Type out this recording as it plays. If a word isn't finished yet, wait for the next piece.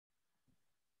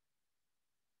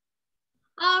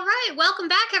right, welcome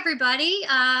back, everybody.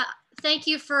 Thank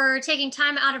you for taking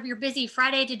time out of your busy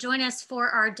Friday to join us for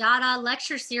our DADAH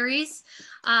lecture series.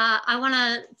 I want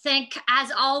to thank,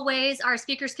 as always, our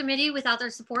speakers committee. Without their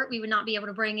support, we would not be able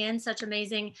to bring in such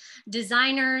amazing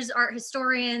designers, art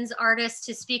historians, artists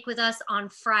to speak with us on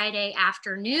Friday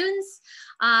afternoons.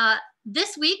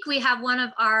 This week, we have one of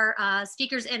our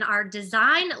speakers in our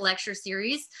design lecture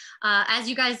series. As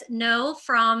you guys know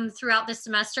from throughout this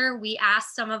semester, we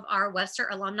asked some of our Webster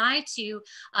alumni to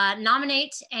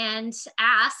nominate and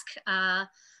ask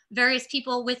various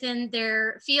people within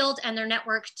their field and their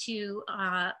network to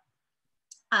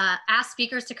ask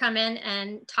speakers to come in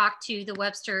and talk to the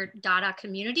Webster DADAH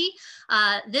community.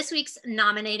 This week's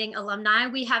nominating alumni,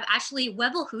 we have Ashley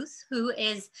Webelhuth, who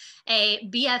is a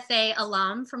BFA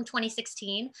alum from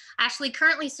 2016. Ashley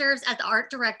currently serves as the art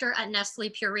director at Nestle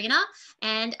Purina,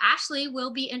 and Ashley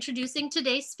will be introducing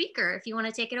today's speaker. If you want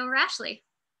to take it over, Ashley.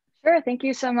 Sure, thank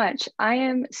you so much. I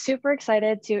am super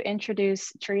excited to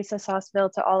introduce Teresa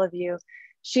Sausville to all of you.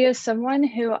 She is someone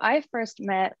who I first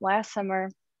met last summer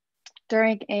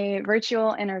during a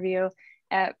virtual interview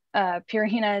at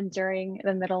Purina during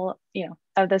the middle,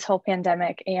 of this whole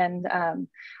pandemic. And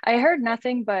I heard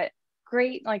nothing but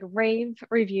great rave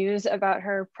reviews about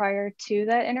her prior to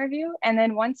that interview. And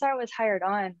then once I was hired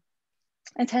on,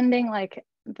 attending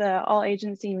the all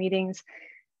agency meetings,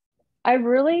 I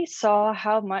really saw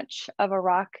how much of a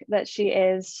rock that she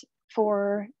is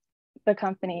for the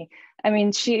company. I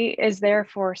mean, she is there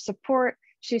for support.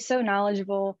 She's so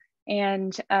knowledgeable,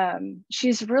 and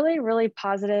she's really, really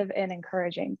positive and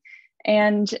encouraging.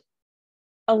 And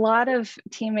a lot of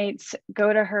teammates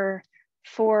go to her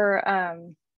for,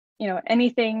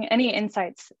 any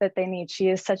insights that they need. She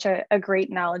is such a great,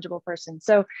 knowledgeable person.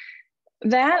 So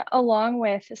that, along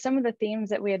with some of the themes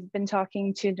that we had been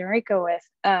talking to Noriko with,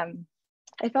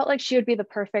 I felt like she would be the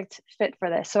perfect fit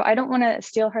for this. So I don't want to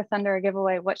steal her thunder or give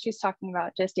away what she's talking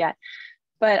about just yet,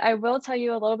 but I will tell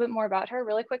you a little bit more about her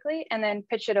really quickly and then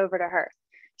pitch it over to her.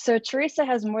 So Teresa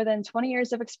has more than 20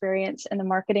 years of experience in the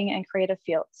marketing and creative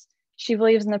fields. She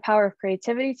believes in the power of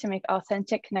creativity to make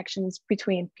authentic connections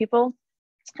between people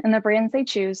and the brands they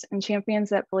choose, and champions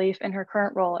that belief in her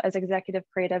current role as Executive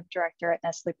Creative Director at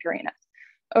Nestle Purina.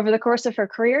 Over the course of her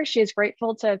career, she is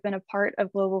grateful to have been a part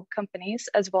of global companies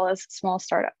as well as small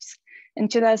startups. In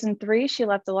 2003, she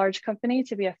left a large company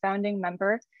to be a founding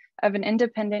member of an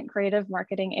independent creative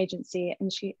marketing agency, and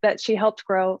she helped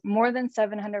grow more than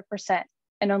 700%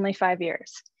 in only 5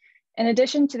 years. In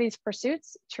addition to these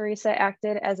pursuits, Teresa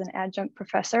acted as an adjunct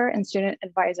professor and student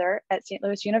advisor at St.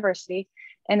 Louis University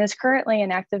and is currently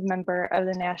an active member of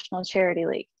the National Charity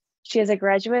League. She is a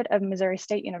graduate of Missouri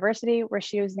State University, where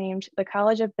she was named the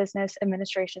College of Business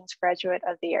Administration's Graduate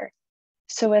of the Year.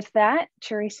 So with that,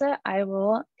 Teresa, I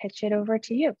will pitch it over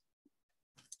to you.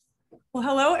 Well,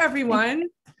 hello, everyone.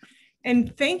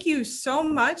 And thank you so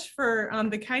much for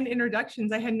the kind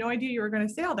introductions. I had no idea you were going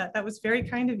to say all that. That was very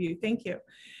kind of you. Thank you.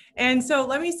 And so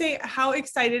let me say how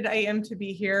excited I am to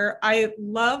be here. I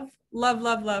love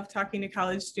talking to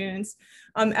college students.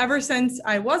 Ever since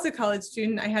I was a college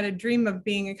student, I had a dream of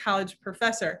being a college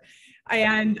professor.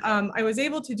 And I was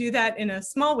able to do that in a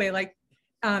small way, like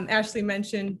Ashley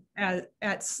mentioned, at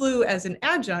SLU as an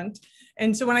adjunct.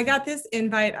 And so when I got this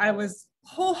invite, I was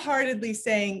wholeheartedly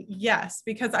saying yes,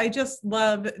 because I just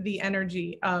love the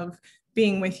energy of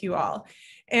being with you all.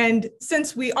 And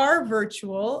since we are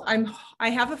virtual, I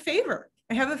have a favor.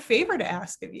 I have a favor to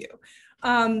ask of you.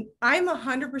 I'm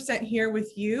 100% here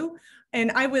with you,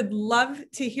 and I would love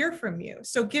to hear from you.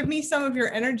 So give me some of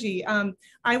your energy.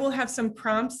 I will have some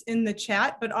prompts in the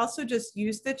chat, but also just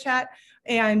use the chat,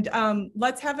 and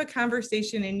let's have a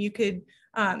conversation, and you could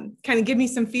kind of give me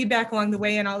some feedback along the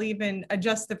way, and I'll even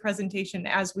adjust the presentation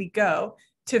as we go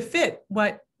to fit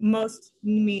what most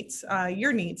meets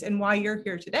your needs and why you're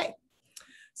here today.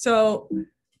 So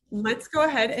let's go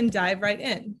ahead and dive right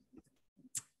in.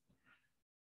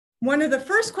 One of the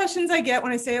first questions I get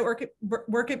when I say I work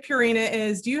at Purina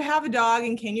is, do you have a dog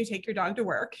and can you take your dog to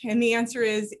work? And the answer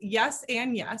is yes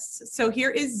and yes. So here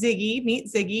is Ziggy,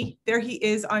 meet Ziggy. There he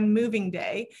is on moving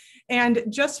day. And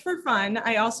just for fun,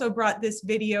 I also brought this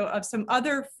video of some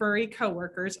other furry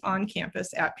coworkers on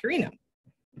campus at Purina.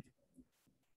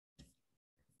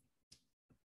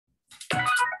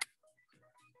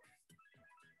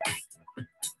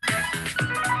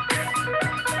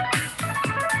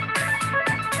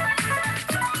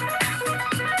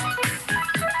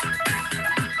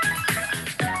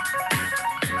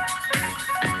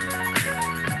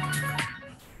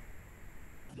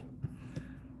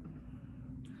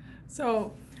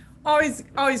 So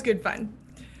always good fun.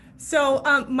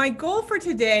 So my goal for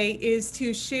today is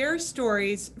to share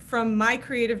stories from my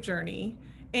creative journey,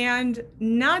 and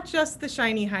not just the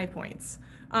shiny high points,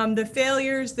 the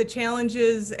failures, the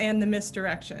challenges, and the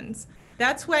misdirections.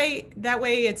 That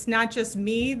way it's not just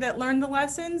me that learned the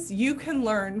lessons. You can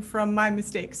learn from my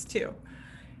mistakes too.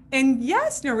 And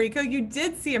yes, Noriko, you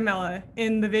did see Amela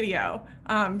in the video.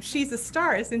 She's a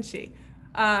star, isn't she?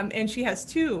 And she has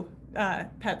 2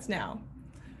 pets now.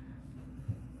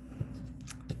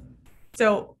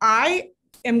 So I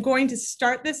am going to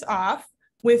start this off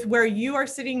with where you are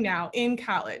sitting now in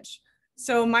college.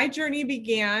 So my journey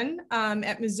began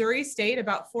at Missouri State,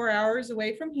 about 4 hours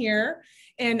away from here.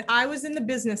 And I was in the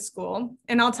business school.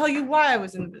 And I'll tell you why I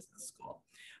was in the business school.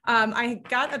 I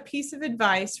got a piece of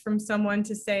advice from someone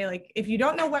to say, like, if you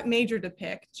don't know what major to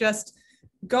pick, just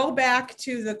go back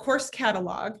to the course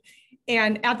catalog.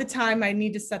 And at the time, I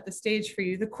need to set the stage for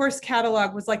you. The course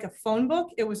catalog was like a phone book.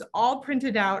 It was all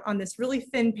printed out on this really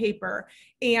thin paper,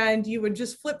 and you would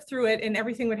just flip through it, and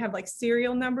everything would have like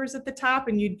serial numbers at the top,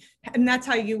 and that's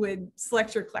how you would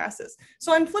select your classes.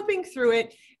 So I'm flipping through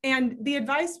it, and the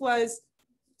advice was,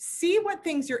 see what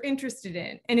things you're interested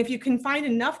in. And if you can find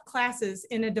enough classes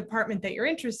in a department that you're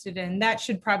interested in, that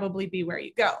should probably be where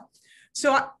you go.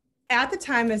 So at the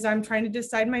time, as I'm trying to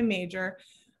decide my major,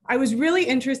 I was really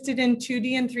interested in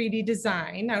 2D and 3D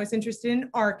design. I was interested in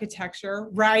architecture,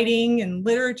 writing, and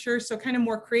literature, so kind of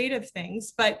more creative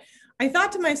things. But I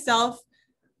thought to myself,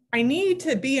 I need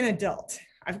to be an adult.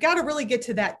 I've got to really get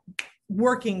to that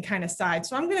working kind of side.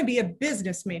 So I'm going to be a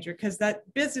business major, because that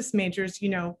business majors,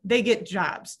 they get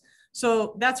jobs.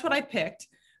 So that's what I picked.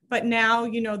 But now,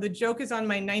 the joke is on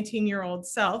my 19-year-old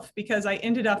self, because I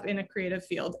ended up in a creative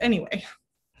field anyway.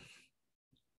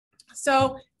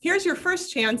 So here's your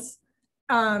first chance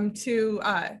to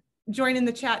join in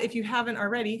the chat if you haven't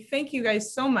already. Thank you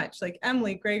guys so much, like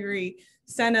Emily, Gregory,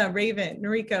 Senna, Raven,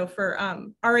 Noriko, for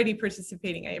already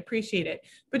participating. I appreciate it.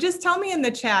 But just tell me in the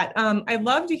chat. I'd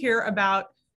love to hear about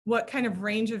what kind of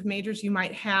range of majors you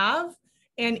might have.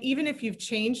 And even if you've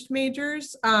changed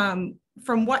majors,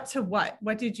 from what to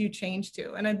what did you change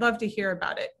to? And I'd love to hear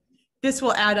about it. This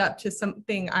will add up to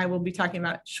something I will be talking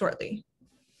about shortly.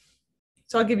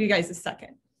 So I'll give you guys a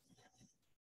second.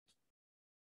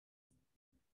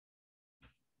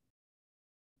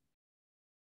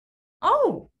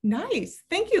 Oh, nice.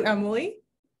 Thank you, Emily.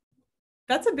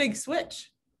 That's a big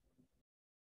switch.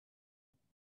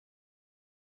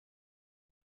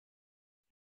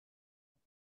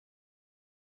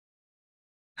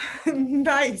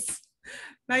 Nice.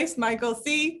 Nice, Michael.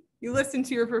 See, you listen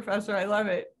to your professor. I love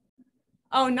it.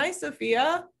 Oh, nice,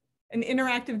 Sophia. An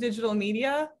interactive digital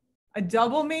media. A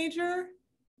double major?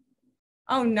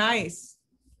 Oh, nice.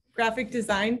 Graphic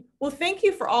design. Well, thank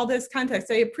you for all this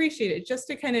context. I appreciate it, just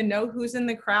to kind of know who's in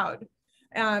the crowd.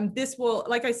 This will,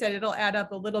 like I said, it'll add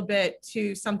up a little bit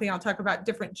to something I'll talk about,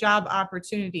 different job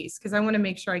opportunities, because I want to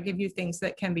make sure I give you things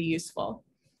that can be useful.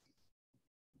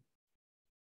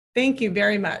 Thank you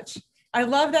very much. I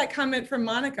love that comment from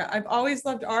Monica. I've always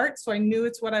loved art, so I knew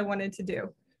it's what I wanted to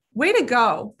do. Way to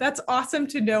go. That's awesome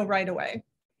to know right away.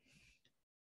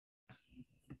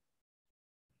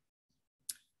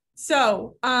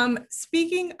 So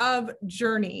speaking of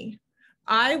journey,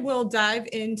 I will dive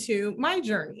into my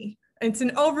journey. It's an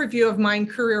overview of mine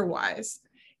career-wise.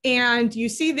 And you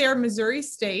see there, Missouri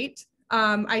State.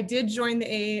 I did join the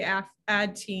AAF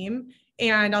ad team,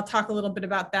 and I'll talk a little bit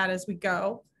about that as we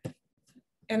go.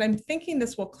 And I'm thinking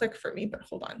this will click for me, but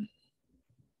hold on.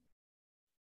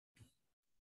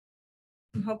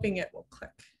 I'm hoping it will click.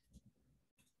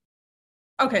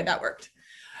 Okay, that worked.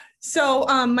 So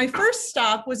my first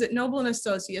stop was at Noble &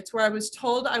 Associates, where I was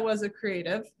told I was a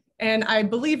creative, and I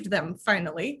believed them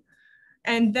finally.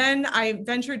 And then I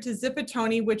ventured to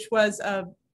Zipatoni, which was a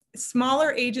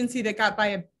smaller agency that got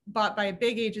bought by a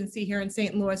big agency here in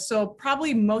St. Louis. So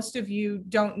probably most of you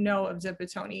don't know of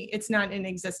Zipatoni. It's not in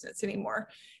existence anymore.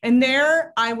 And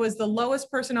there I was the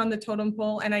lowest person on the totem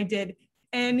pole, and I did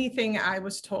anything I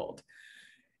was told.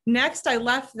 Next, I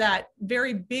left that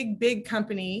very big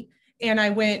company, and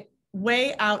I went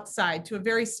way outside to a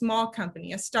very small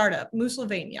company, a startup,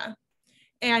 Musylvania.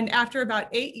 And after about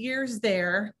 8 years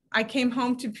there, I came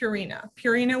home to Purina.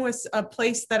 Purina was a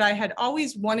place that I had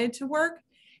always wanted to work,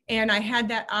 and I had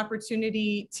that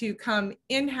opportunity to come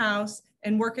in-house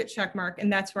and work at Checkmark,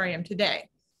 and that's where I am today.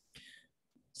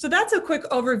 So that's a quick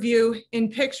overview in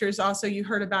pictures. Also, you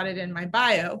heard about it in my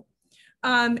bio.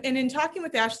 And in talking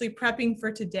with Ashley, prepping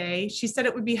for today, she said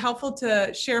it would be helpful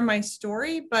to share my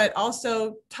story, but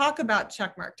also talk about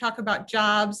Checkmark, talk about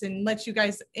jobs, and let you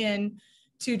guys in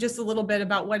to just a little bit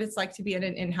about what it's like to be at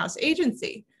an in-house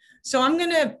agency. So I'm going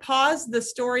to pause the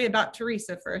story about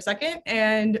Teresa for a second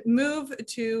and move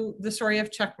to the story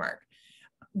of Checkmark.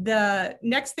 The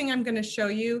next thing I'm going to show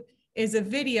you is a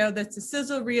video that's a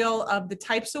sizzle reel of the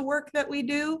types of work that we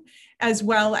do, as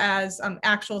well as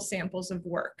actual samples of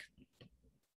work.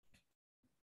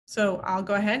 So I'll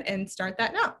go ahead and start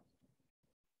that now.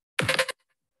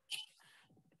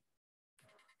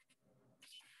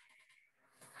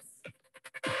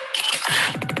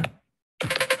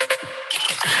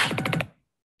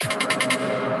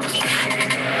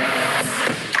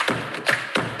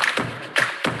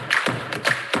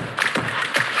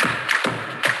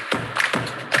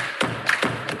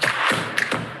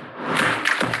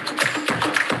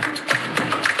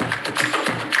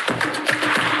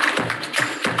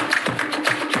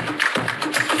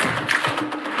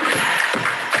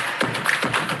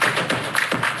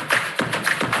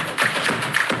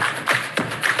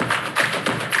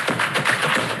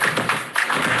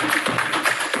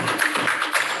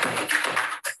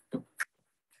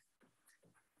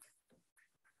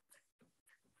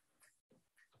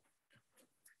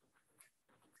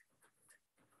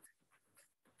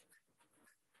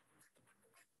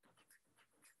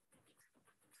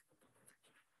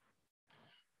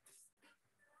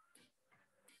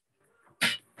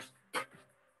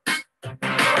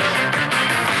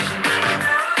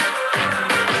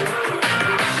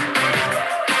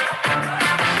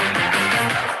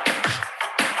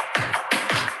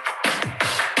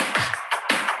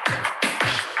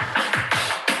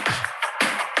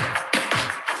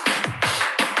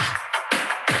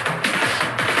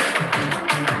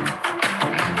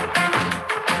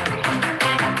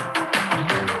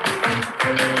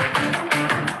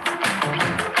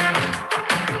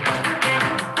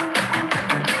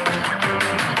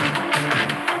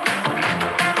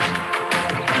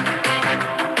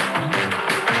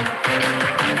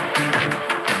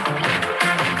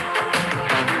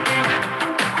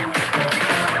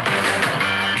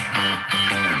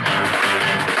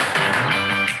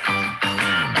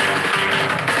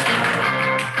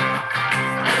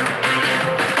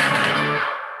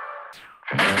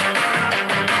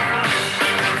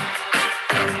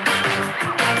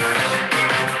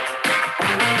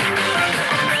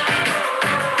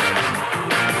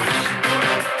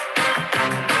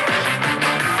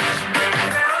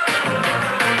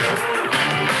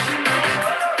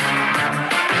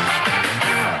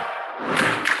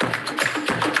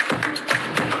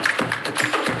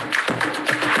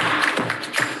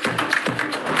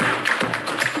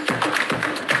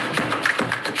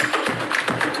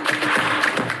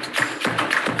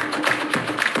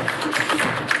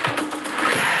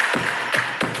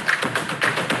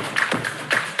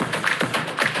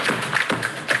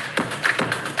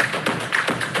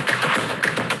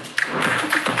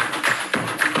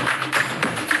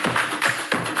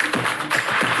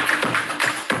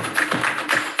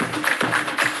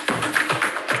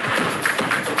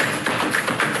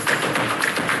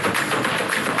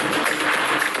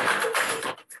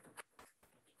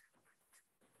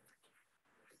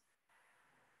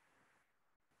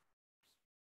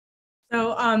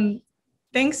 So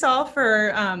thanks all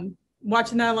for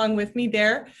watching that along with me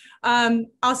there.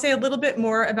 I'll say a little bit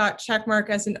more about Checkmark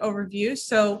as an overview.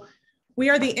 So we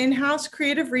are the in-house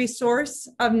creative resource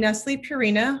of Nestle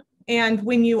Purina. And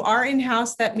when you are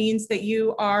in-house, that means that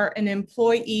you are an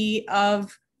employee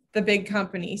of the big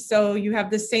company. So you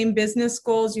have the same business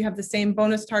goals, you have the same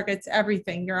bonus targets,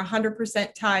 everything. You're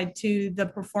 100% tied to the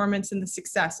performance and the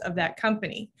success of that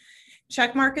company.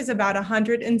 Checkmark is about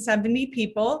 170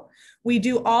 people. We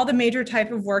do all the major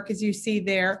type of work, as you see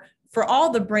there, for all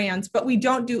the brands, but we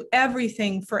don't do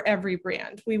everything for every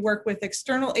brand. We work with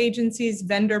external agencies,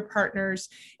 vendor partners,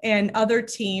 and other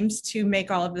teams to make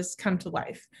all of this come to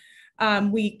life.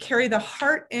 We carry the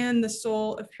heart and the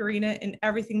soul of Purina in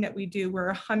everything that we do.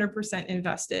 We're 100%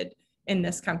 invested in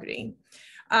this company.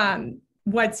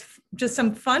 What's just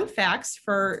some fun facts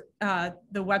for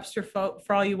the Webster folk,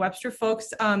 for all you Webster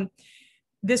folks.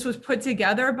 This was put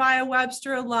together by a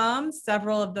Webster alum,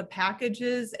 several of the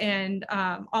packages and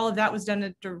all of that was done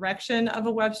at direction of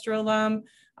a Webster alum.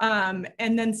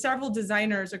 And then several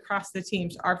designers across the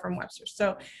teams are from Webster.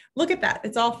 So look at that,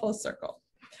 it's all full circle.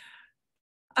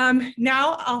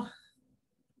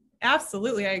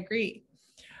 Absolutely, I agree.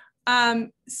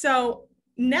 So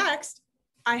next,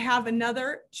 I have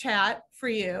another chat for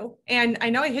you. And I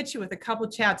know I hit you with a couple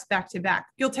chats back to back.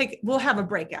 We'll have a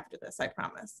break after this, I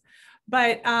promise.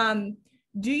 But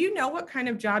do you know what kind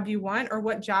of job you want or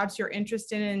what jobs you're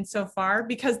interested in so far?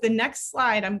 Because the next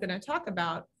slide I'm going to talk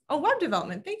about, web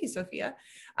development. Thank you, Sophia.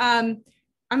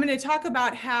 I'm going to talk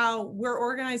about how we're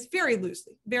organized very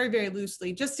loosely, very, very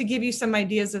loosely, just to give you some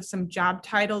ideas of some job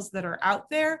titles that are out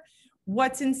there.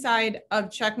 What's inside of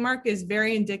Checkmark is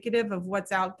very indicative of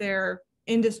what's out there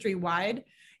industry-wide.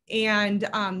 And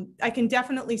I can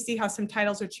definitely see how some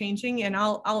titles are changing, and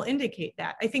I'll indicate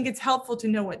that. I think it's helpful to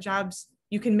know what jobs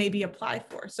you can maybe apply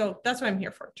for. So that's what I'm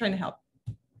here for, trying to help.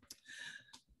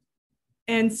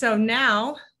 And so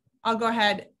now I'll go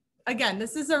ahead. Again,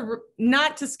 this is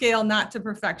not to scale, not to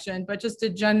perfection, but just a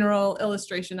general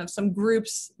illustration of some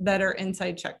groups that are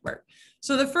inside Checkmark.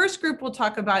 So the first group we'll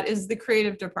talk about is the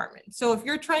creative department. So if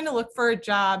you're trying to look for a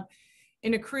job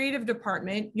in a creative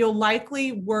department, you'll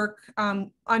likely work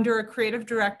under a creative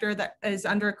director that is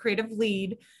under a creative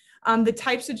lead. The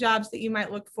types of jobs that you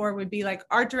might look for would be like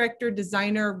art director,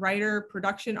 designer, writer,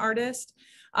 production artist.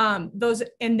 Those,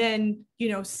 and then, you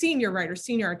know, senior writer,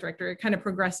 senior art director, it kind of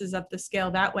progresses up the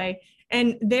scale that way.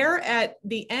 And there at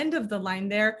the end of the line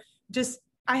there,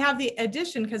 I have the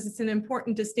addition because it's an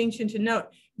important distinction to note.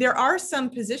 There are some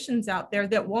positions out there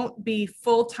that won't be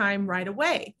full-time right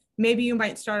away. Maybe you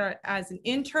might start out as an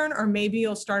intern, or maybe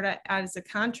you'll start out as a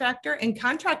contractor, and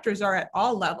contractors are at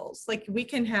all levels. Like we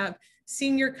can have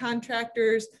senior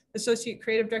contractors, associate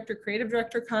creative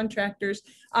director contractors,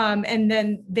 and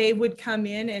then they would come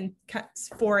in and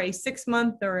for a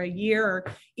 6-month or a year or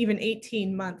even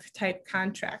 18-month type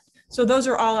contract. So those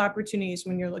are all opportunities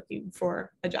when you're looking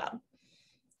for a job.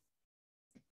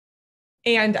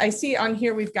 And I see on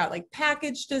here, we've got like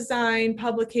package design,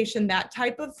 publication, that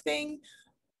type of thing.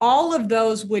 All of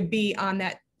those would be on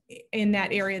that, in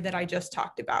that area that I just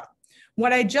talked about.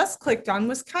 What I just clicked on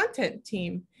was content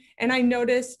team. And I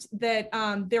noticed that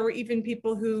there were even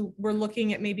people who were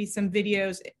looking at maybe some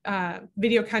videos,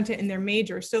 video content in their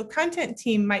major. So content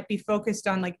team might be focused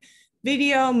on like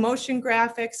video, motion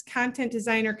graphics, content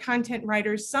designer, content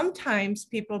writers. Sometimes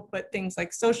people put things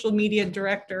like social media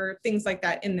director, things like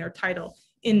that in their title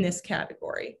in this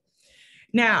category.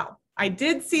 Now, I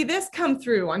did see this come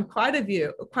through on quite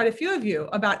a few of you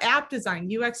about app design,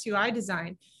 UX, UI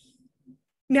design.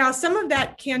 Now, some of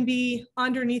that can be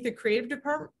underneath a creative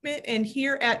department. And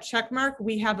here at Checkmark,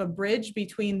 we have a bridge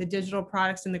between the digital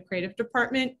products and the creative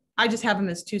department. I just have them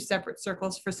as 2 separate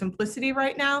circles for simplicity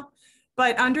right now.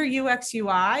 But under UX,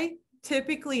 UI,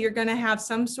 typically you're going to have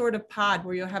some sort of pod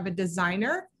where you'll have a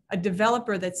designer, a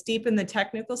developer that's deep in the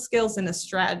technical skills, and a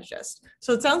strategist.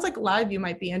 So it sounds like a lot of you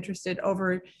might be interested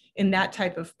over in that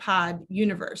type of pod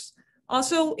universe.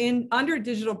 Also, under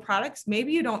digital products,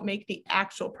 maybe you don't make the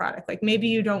actual product. Like maybe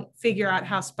you don't figure out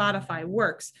how Spotify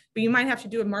works, but you might have to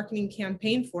do a marketing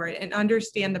campaign for it and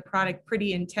understand the product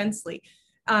pretty intensely,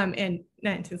 and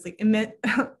not intensely,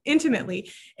 intimately.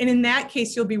 And in that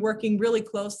case, you'll be working really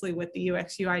closely with the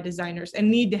UX UI designers and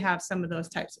need to have some of those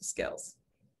types of skills.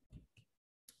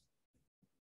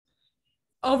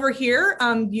 Over here,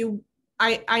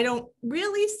 I don't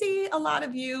really see a lot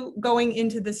of you going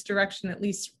into this direction, at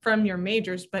least from your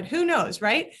majors, but who knows,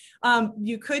 right?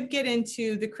 You could get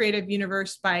into the creative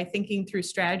universe by thinking through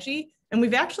strategy. And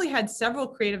we've actually had several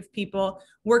creative people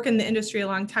work in the industry a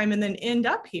long time and then end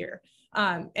up here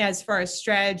as far as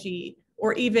strategy,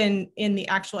 or even in the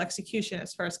actual execution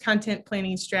as far as content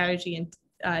planning strategy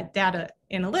and data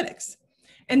analytics.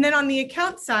 And then on the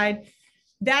account side,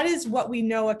 that is what we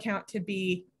know account to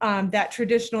be, that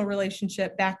traditional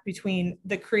relationship back between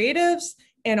the creatives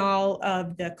and all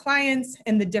of the clients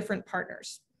and the different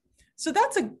partners. So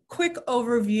that's a quick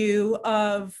overview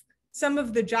of some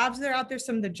of the jobs that are out there,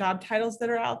 some of the job titles that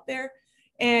are out there.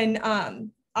 And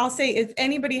I'll say if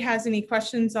anybody has any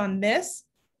questions on this,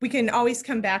 we can always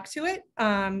come back to it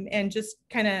and just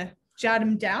kind of jot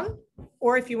them down.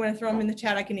 Or if you want to throw them in the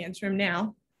chat, I can answer them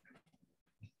now.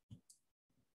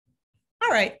 All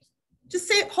right,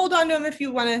 just hold on to them if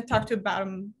you want to talk about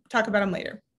them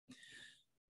later.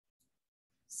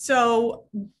 So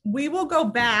we will go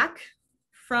back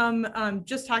from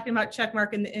just talking about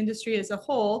Checkmark and the industry as a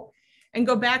whole and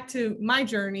go back to my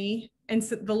journey and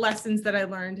the lessons that I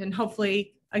learned. And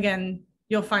hopefully, again,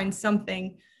 you'll find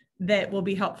something that will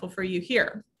be helpful for you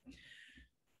here.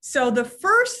 So the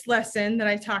first lesson that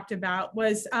I talked about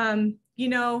was, you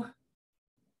know,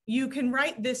 you can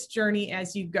write this journey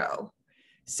as you go.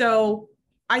 So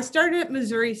I started at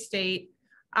Missouri State.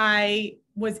 I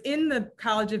was in the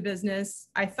College of Business.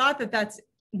 I thought that that's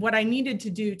what I needed to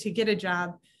do to get a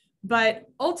job. But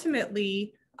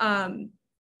ultimately,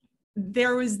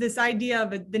 there was this idea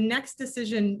of the next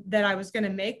decision that I was going to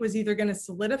make was either going to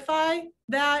solidify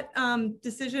that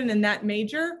decision in that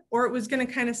major, or it was going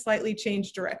to kind of slightly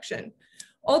change direction.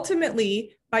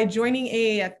 Ultimately, by joining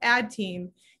AAF ad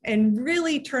team and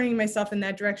really turning myself in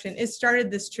that direction, it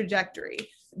started this trajectory.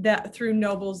 that through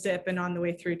Noble, Zip, and on the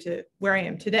way through to where I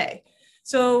am today.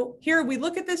 So here we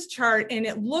look at this chart and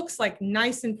it looks like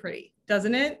nice and pretty,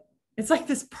 doesn't it? It's like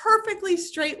this perfectly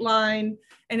straight line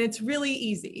and it's really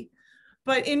easy.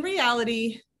 But in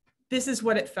reality, this is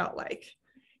what it felt like.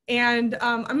 And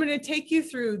I'm going to take you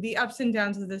through the ups and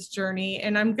downs of this journey,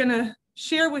 and I'm going to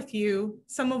share with you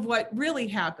some of what really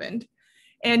happened.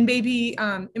 And maybe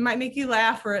it might make you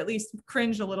laugh or at least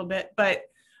cringe a little bit, but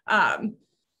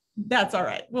that's all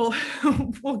right. We'll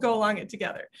go along it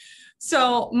together.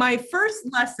 So my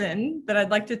first lesson that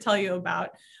I'd like to tell you about,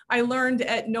 I learned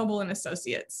at Noble and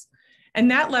Associates. And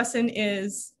that lesson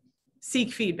is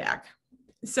seek feedback.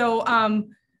 So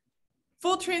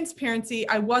full transparency,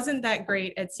 I wasn't that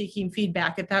great at seeking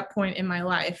feedback at that point in my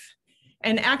life.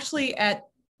 And actually at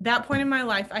that point in my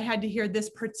life, I had to hear this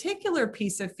particular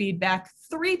piece of feedback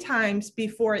 3 times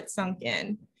before it sunk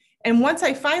in. And once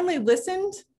I finally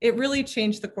listened, it really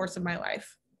changed the course of my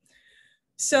life.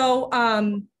 So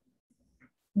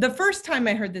the first time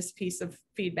I heard this piece of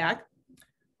feedback,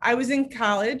 I was in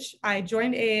college. I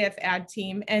joined AAF ad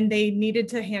team and they needed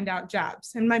to hand out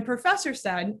jobs. And my professor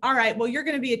said, all right, well, you're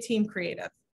going to be a team creative.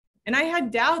 And I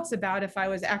had doubts about if I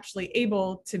was actually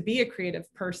able to be a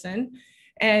creative person.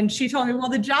 And she told me, well,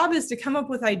 the job is to come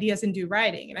up with ideas and do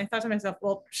writing. And I thought to myself,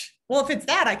 well, if it's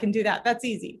that, I can do that. That's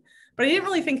easy. But I didn't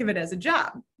really think of it as a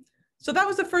job. So that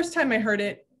was the first time I heard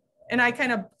it. And I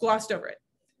kind of glossed over it.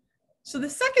 So the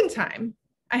second time,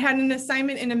 I had an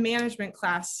assignment in a management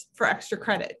class for extra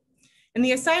credit. And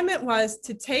the assignment was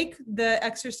to take the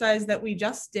exercise that we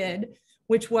just did,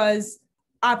 which was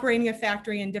operating a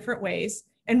factory in different ways,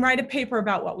 and write a paper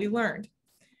about what we learned.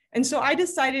 And so I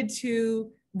decided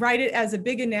to write it as a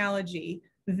big analogy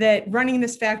that running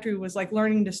this factory was like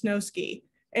learning to snow ski.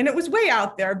 And it was way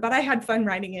out there, but I had fun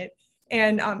writing it.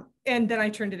 And then I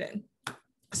turned it in.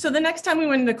 So the next time we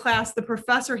went into class, the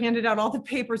professor handed out all the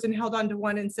papers and held on to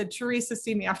one and said, Teresa,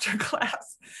 see me after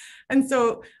class. And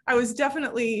so I was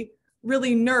definitely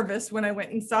really nervous when I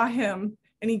went and saw him.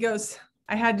 And he goes,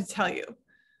 I had to tell you,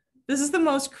 this is the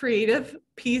most creative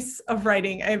piece of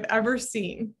writing I've ever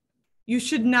seen. You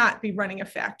should not be running a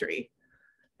factory.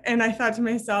 And I thought to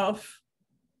myself,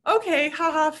 okay,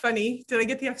 haha, funny. Did I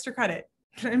get the extra credit?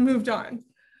 And I moved on.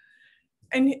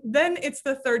 And then it's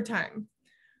the third time.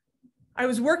 I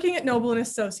was working at Noble and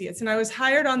Associates and I was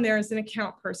hired on there as an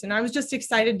account person. I was just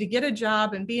excited to get a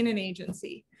job and be in an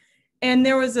agency. And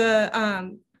there was a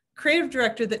creative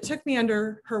director that took me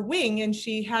under her wing and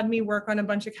she had me work on a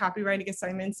bunch of copywriting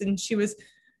assignments. And she was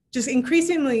just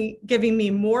increasingly giving me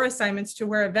more assignments to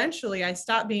where eventually I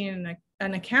stopped being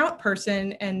an account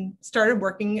person and started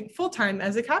working full-time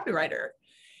as a copywriter.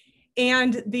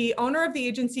 And the owner of the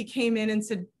agency came in and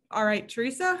said, all right,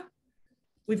 Teresa,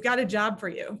 we've got a job for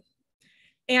you.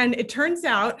 And it turns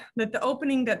out that the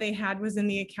opening that they had was in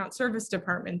the account service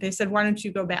department. They said, why don't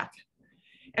you go back?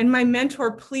 And my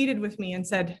mentor pleaded with me and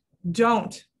said,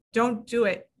 don't do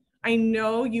it. I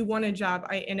know you want a job.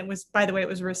 And it was, by the way, it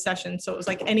was a recession. So it was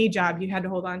like any job you had to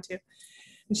hold on to.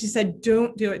 And she said,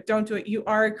 don't do it. Don't do it. You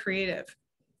are a creative.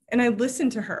 And I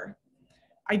listened to her.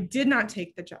 I did not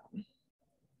take the job.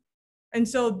 And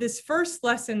so this first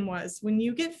lesson was when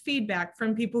you get feedback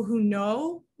from people who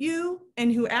know you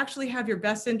and who actually have your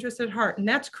best interest at heart, and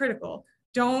that's critical.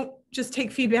 Don't just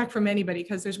take feedback from anybody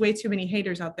because there's way too many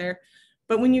haters out there.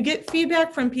 But when you get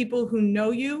feedback from people who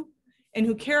know you and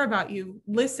who care about you,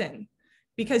 listen,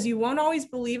 because you won't always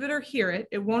believe it or hear it.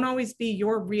 It won't always be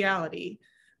your reality,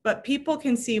 but people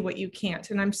can see what you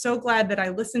can't. And I'm so glad that I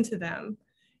listened to them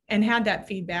and had that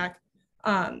feedback.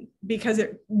 Because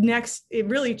it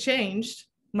really changed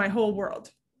my whole world.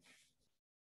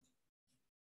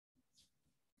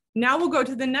 Now we'll go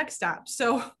to the next stop.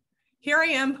 So here I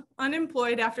am,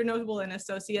 unemployed after Noble and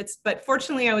Associates, but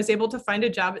fortunately I was able to find a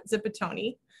job at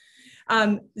Zip-A-Tony.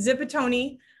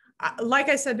 Zip-A-Tony, like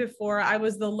I said before, I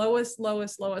was the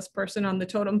lowest person on the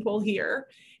totem pole here.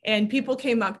 And people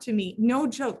came up to me, no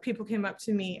joke, people came up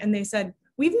to me and they said,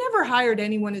 we've never hired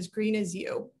anyone as green as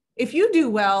you. If you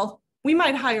do well, we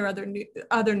might hire other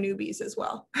newbies as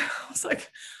well. I was like,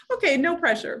 okay, no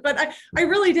pressure. But I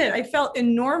really did. I felt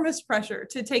enormous pressure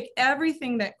to take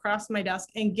everything that crossed my desk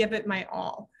and give it my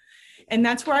all. And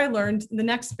that's where I learned the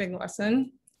next big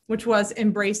lesson, which was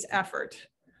embrace effort.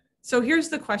 So here's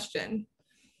the question.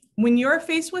 When you're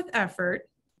faced with effort,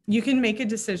 you can make a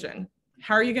decision.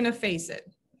 How are you going to face it?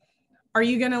 Are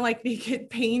you going to make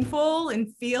it painful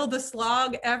and feel the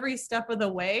slog every step of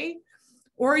the way?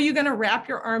 Or are you going to wrap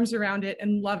your arms around it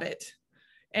and love it?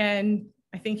 And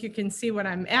I think you can see what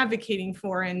I'm advocating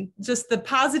for. And just the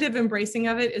positive embracing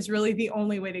of it is really the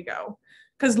only way to go.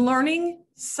 because learning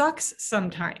sucks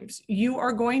sometimes. You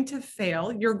are going to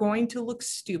fail, you're going to look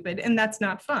stupid, and that's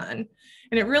not fun.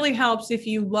 And it really helps if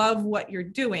you love what you're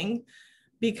doing,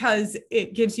 because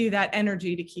it gives you that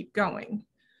energy to keep going.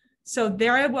 So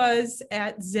there I was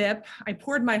at Zip. I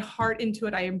poured my heart into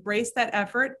it. I embraced that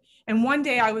effort. And one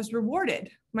day I was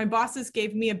rewarded. My bosses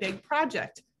gave me a big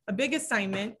project, a big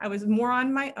assignment. I was more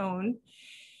on my own.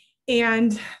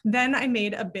 And then I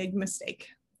made a big mistake.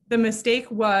 The mistake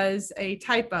was a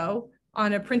typo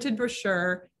on a printed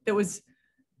brochure that was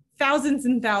thousands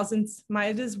and thousands,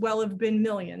 might as well have been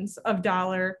millions of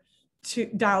dollars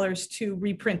to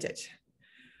reprint it.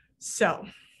 So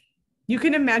you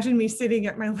can imagine me sitting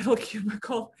at my little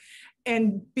cubicle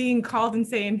and being called and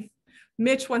saying,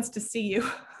 Mitch wants to see you.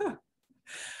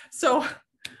 So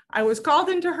I was called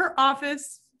into her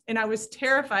office and I was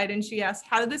terrified, and she asked,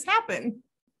 how did this happen?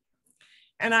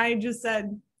 And I just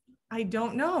said, I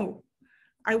don't know.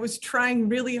 I was trying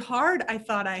really hard. I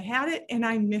thought I had it and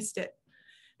I missed it.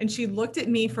 And she looked at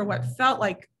me for what felt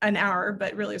like an hour,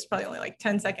 but really it was probably only like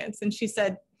 10 seconds. And she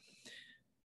said,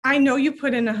 I know you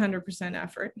put in 100%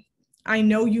 effort. I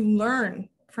know you learn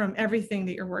from everything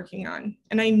that you're working on.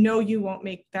 And I know you won't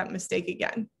make that mistake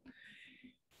again.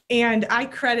 And I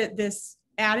credit this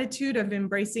attitude of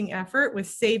embracing effort with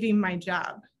saving my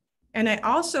job. And I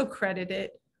also credit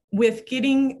it with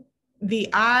getting the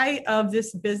eye of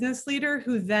this business leader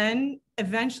who then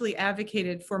eventually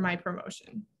advocated for my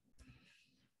promotion.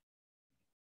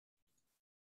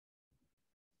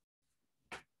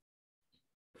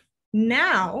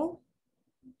 Now,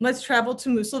 let's travel to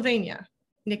Moosylvania,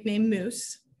 nicknamed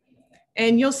Moose.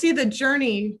 And you'll see the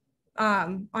journey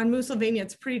on Moosylvania.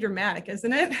 It's pretty dramatic,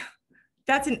 isn't it?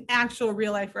 That's an actual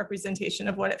real life representation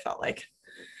of what it felt like.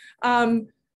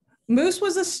 Moose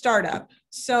was a startup.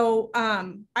 So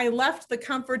I left the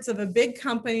comforts of a big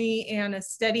company and a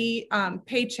steady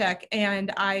paycheck,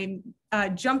 and I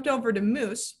jumped over to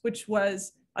Moose, which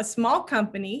was a small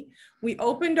company. We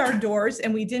opened our doors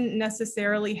and we didn't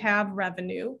necessarily have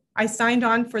revenue. I signed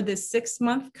on for this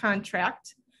 6-month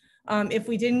contract. If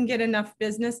we didn't get enough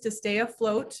business to stay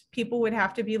afloat, people would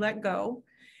have to be let go.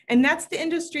 And that's the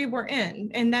industry we're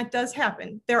in. And that does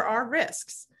happen. There are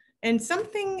risks. And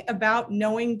something about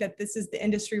knowing that this is the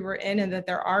industry we're in and that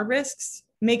there are risks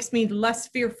makes me less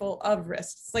fearful of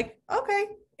risks. Like, okay,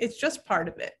 it's just part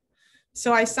of it.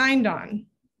 So I signed on.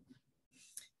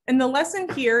 And the lesson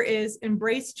here is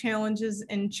embrace challenges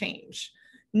and change.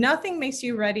 Nothing makes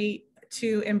you ready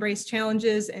to embrace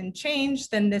challenges and change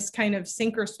than this kind of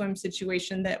sink or swim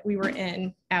situation that we were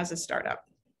in as a startup.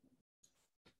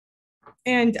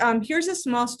 And here's a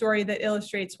small story that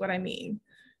illustrates what I mean.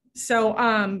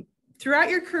 So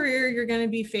throughout your career, you're going to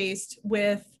be faced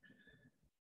with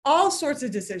all sorts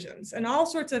of decisions and all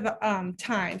sorts of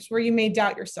times where you may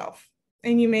doubt yourself.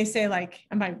 And you may say, like,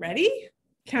 am I ready?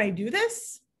 Can I do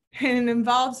this? And it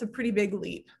involves a pretty big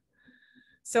leap.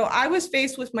 So I was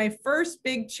faced with my first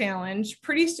big challenge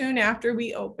pretty soon after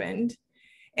we opened,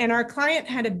 and our client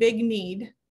had a big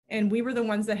need, and we were the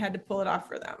ones that had to pull it off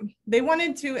for them. They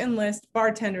wanted to enlist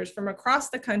bartenders from across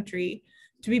the country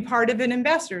to be part of an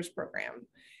ambassadors program.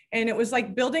 And it was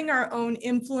like building our own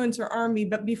influencer army,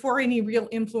 but before any real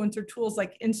influencer tools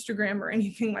like Instagram or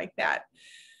anything like that.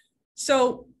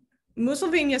 So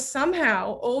Moosylvania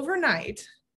somehow overnight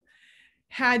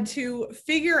had to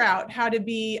figure out how to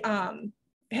be,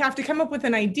 have to come up with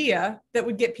an idea that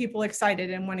would get people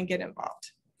excited and want to get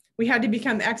involved. We had to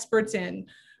become experts in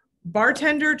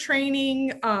bartender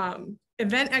training,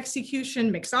 event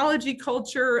execution, mixology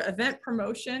culture, event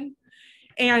promotion.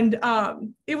 And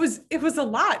it was a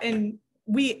lot. And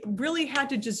we really had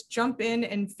to just jump in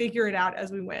and figure it out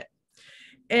as we went.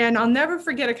 And I'll never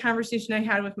forget a conversation I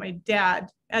had with my dad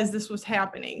as this was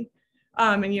happening.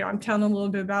 And, you know, I'm telling him a little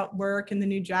bit about work and the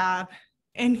new job.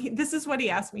 And this is what he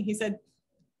asked me. He said,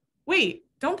 wait,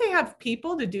 don't they have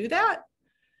people to do that?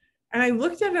 And I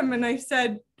looked at him and I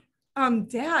said,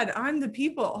 Dad, I'm the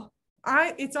people.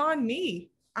 It's on me.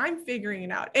 I'm figuring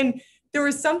it out. And there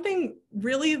was something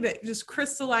really that just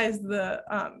crystallized the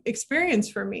experience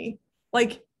for me.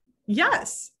 Like,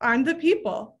 yes, I'm the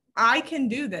people. I can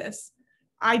do this.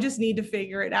 I just need to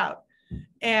figure it out.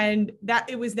 And that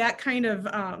it was that kind of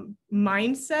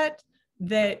mindset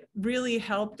that really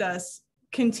helped us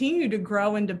continue to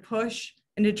grow and to push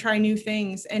and to try new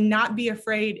things and not be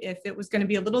afraid if it was going to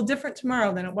be a little different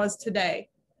tomorrow than it was today,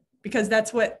 because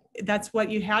that's what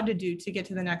you had to do to get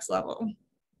to the next level.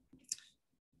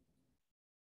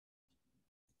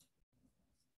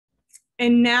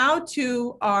 And now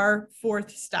to our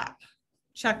fourth stop,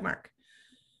 check mark.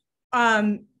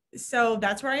 so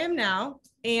that's where I am now.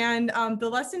 And the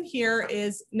lesson here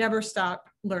is never stop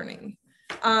learning.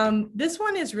 This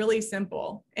one is really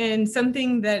simple and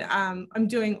something that I'm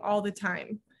doing all the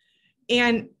time.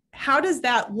 And how does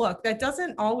that look? That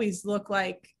doesn't always look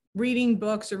like reading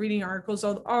books or reading articles,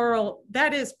 or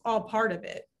that is all part of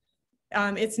it.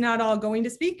 It's not all going to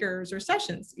speakers or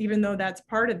sessions, even though that's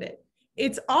part of it.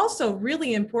 It's also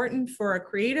really important for a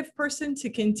creative person to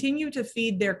continue to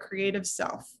feed their creative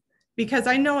self, because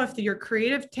I know if your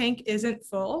creative tank isn't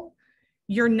full,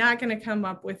 you're not going to come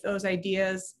up with those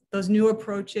ideas, those new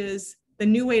approaches, the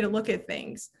new way to look at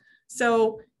things.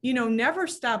 So, never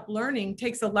stop learning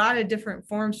takes a lot of different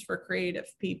forms for creative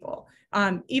people.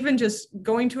 Even just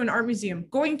going to an art museum,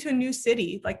 going to a new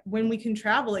city, like when we can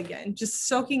travel again, just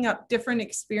soaking up different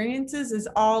experiences is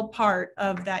all part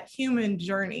of that human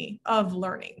journey of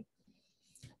learning.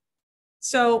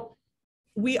 So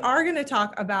we are going to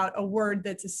talk about a word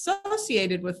that's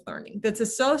associated with learning, that's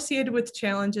associated with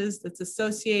challenges, that's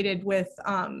associated with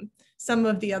some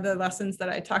of the other lessons that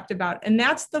I talked about, and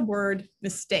that's the word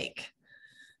mistake.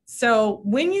 So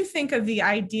when you think of the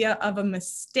idea of a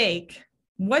mistake,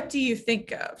 what do you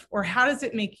think of, or how does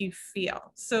it make you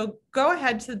feel? So go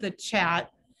ahead to the chat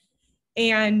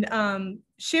and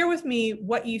share with me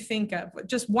what you think of,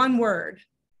 just one word.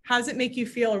 How does it make you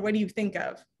feel, or what do you think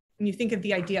of when you think of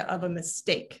the idea of a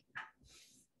mistake?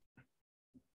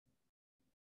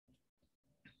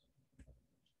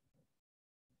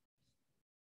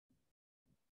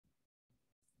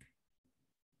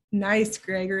 Nice,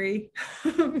 Gregory.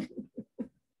 I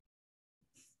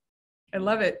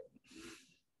love it.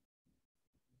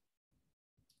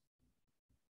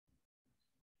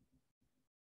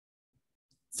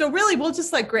 So really, we'll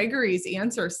just let Gregory's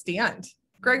answer stand.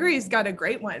 Gregory's got a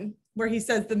great one where he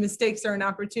says the mistakes are an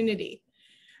opportunity.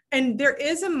 And there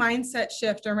is a mindset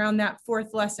shift around that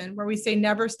fourth lesson where we say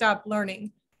never stop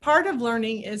learning. Part of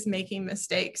learning is making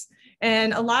mistakes.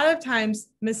 And a lot of times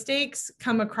mistakes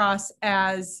come across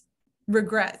as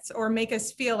regrets or make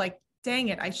us feel like, dang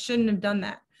it, I shouldn't have done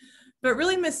that. But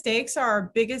really, mistakes are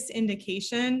our biggest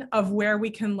indication of where we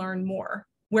can learn more,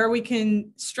 where we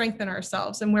can strengthen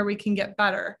ourselves, and where we can get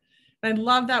better. And I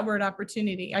love that word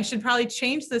opportunity. I should probably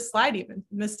change this slide even.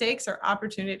 Mistakes are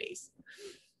opportunities.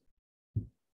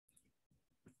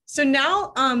 So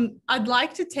now I'd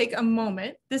like to take a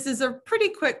moment. This is a pretty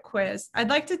quick quiz. I'd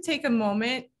like to take a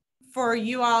moment for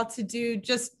you all to do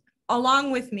just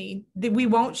along with me. We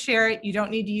won't share it. You don't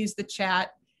need to use the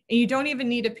chat, and you don't even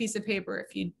need a piece of paper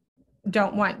if you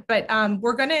don't want. But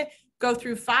we're going to go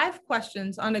through 5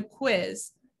 questions on a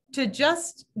quiz to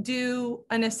just do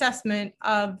an assessment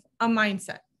of a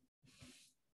mindset.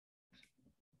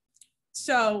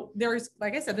 So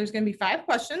like I said, there's going to be 5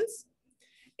 questions,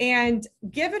 and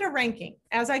give it a ranking.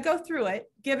 As I go through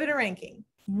it, give it a ranking.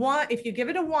 1, if you give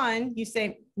it a 1, you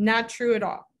say not true at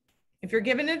all. If you're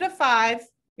giving it a 5,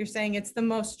 you're saying it's the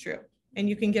most true. And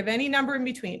you can give any number in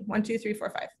between, 1, 2, 3, 4,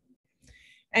 5.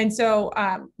 And so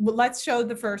let's show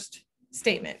the first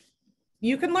statement.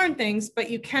 You can learn things,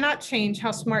 but you cannot change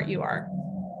how smart you are.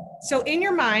 So in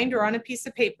your mind or on a piece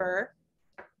of paper,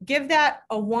 give that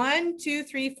a 1, 2,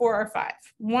 3, 4, or 5.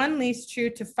 1 least true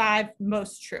to 5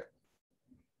 most true.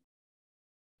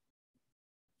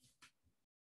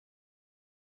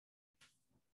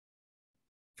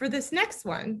 For this next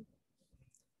one,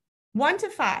 1 to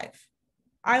 5.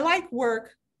 I like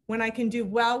work when I can do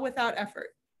well without effort.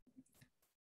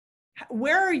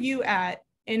 Where are you at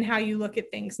in how you look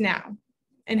at things now?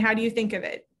 And how do you think of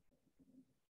it?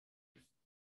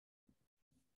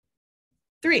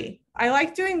 3, I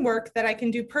like doing work that I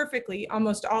can do perfectly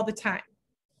almost all the time.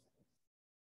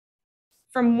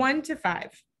 From 1 to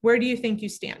 5, where do you think you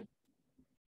stand?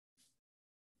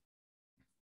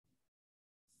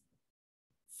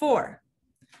 4,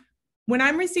 when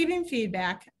I'm receiving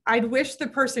feedback, I'd wish the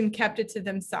person kept it to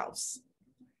themselves.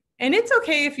 And it's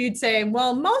okay if you'd say,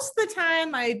 well, most of the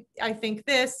time I think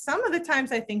this, some of the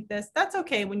times I think this. That's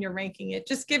okay when you're ranking it.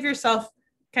 Just give yourself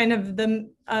kind of the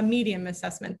medium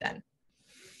assessment then.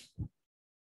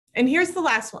 And here's the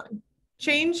last one.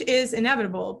 Change is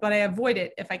inevitable, but I avoid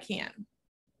it if I can.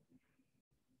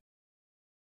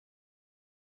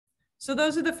 So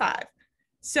those are the 5.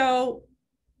 So,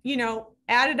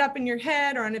 add it up in your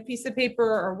head or on a piece of paper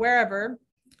or wherever,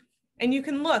 and you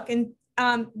can look. And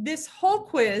this whole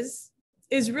quiz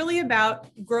is really about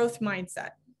growth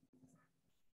mindset.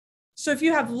 So if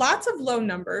you have lots of low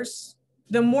numbers,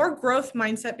 the more growth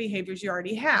mindset behaviors you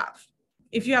already have.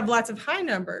 If you have lots of high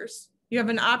numbers, you have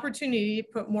an opportunity to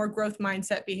put more growth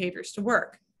mindset behaviors to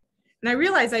work. And I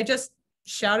realize I just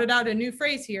shouted out a new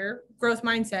phrase here, growth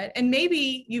mindset. And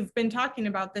maybe you've been talking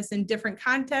about this in different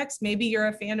contexts. Maybe you're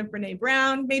a fan of Brene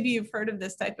Brown. Maybe you've heard of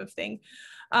this type of thing.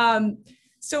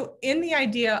 So in the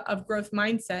idea of growth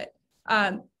mindset,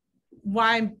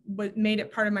 why what made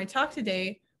it part of my talk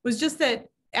today was just that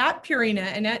at Purina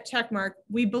and at Checkmark,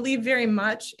 we believe very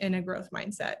much in a growth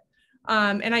mindset.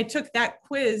 And I took that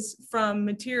quiz from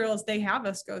materials they have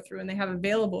us go through and they have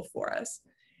available for us.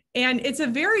 And it's a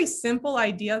very simple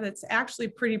idea that's actually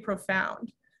pretty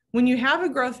profound. When you have a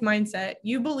growth mindset,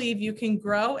 you believe you can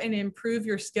grow and improve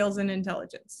your skills and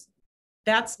intelligence.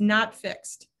 That's not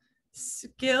fixed.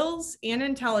 Skills and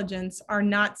intelligence are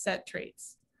not set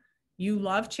traits. You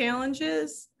love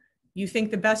challenges. You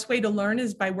think the best way to learn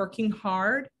is by working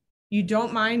hard. You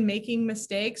don't mind making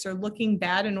mistakes or looking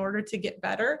bad in order to get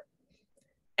better.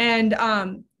 And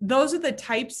those are the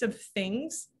types of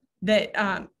things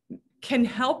that can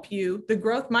help you. The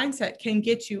growth mindset can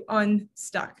get you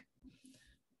unstuck.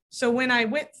 So when I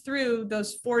went through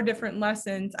those 4 different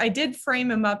lessons, I did frame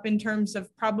them up in terms of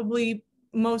probably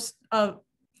what's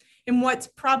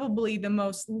probably the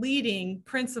most leading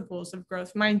principles of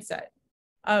growth mindset,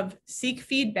 of seek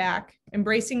feedback,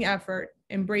 embracing effort,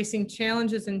 embracing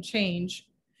challenges and change,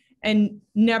 and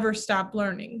never stop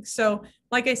learning. So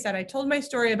like I said, I told my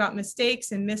story about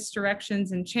mistakes and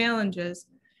misdirections and challenges,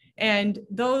 and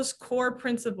those core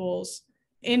principles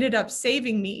ended up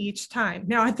saving me each time.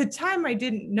 Now, at the time I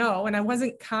didn't know, and I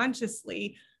wasn't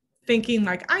consciously thinking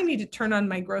like, I need to turn on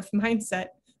my growth mindset,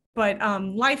 but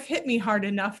life hit me hard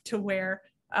enough to where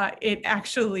it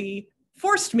actually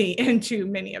forced me into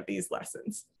many of these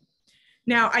lessons.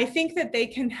 Now, I think that they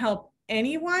can help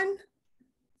anyone,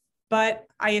 but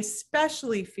I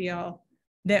especially feel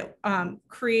that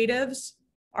creatives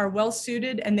are well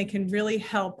suited and they can really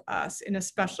help us in a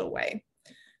special way.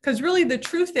 Because really the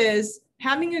truth is,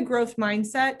 having a growth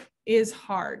mindset is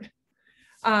hard.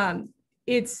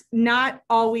 It's not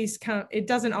always it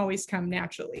doesn't always come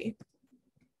naturally.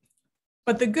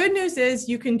 But the good news is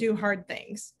you can do hard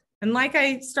things. And like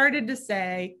I started to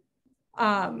say,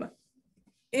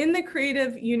 in the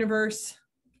creative universe,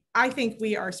 I think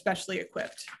we are specially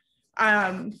equipped.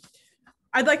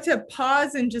 I'd like to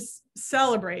pause and just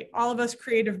celebrate all of us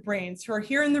creative brains who are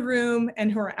here in the room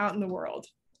and who are out in the world,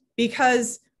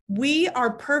 because we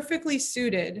are perfectly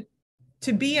suited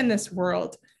to be in this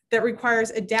world that requires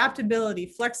adaptability,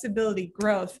 flexibility,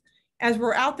 growth. As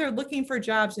we're out there looking for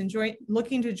jobs and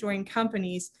looking to join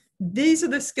companies, these are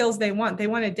the skills they want. They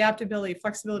want adaptability,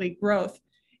 flexibility, growth.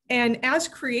 And as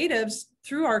creatives,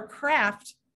 through our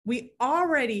craft, we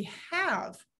already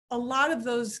have a lot of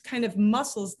those kind of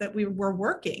muscles that we were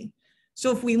working.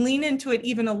 So if we lean into it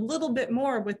even a little bit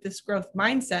more with this growth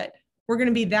mindset, we're going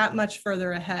to be that much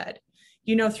further ahead.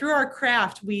 You know, through our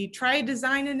craft, we try a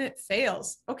design and it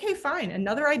fails. Okay, fine.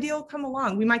 Another idea will come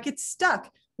along. We might get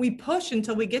stuck. We push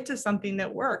until we get to something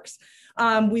that works.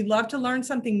 We love to learn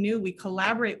something new. We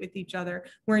collaborate with each other.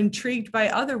 We're intrigued by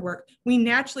other work. We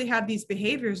naturally have these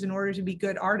behaviors in order to be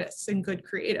good artists and good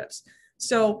creatives.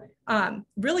 So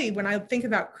really, when I think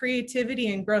about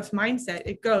creativity and growth mindset,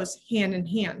 it goes hand in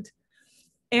hand.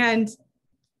 And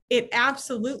it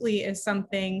absolutely is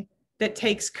something that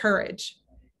takes courage.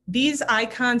 These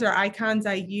icons are icons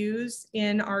I use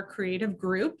in our creative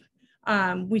group.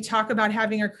 We talk about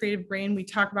having our creative brain. We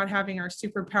talk about having our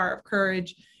superpower of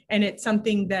courage. And it's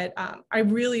something that I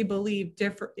really believe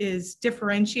is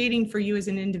differentiating for you as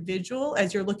an individual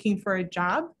as you're looking for a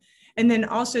job. And then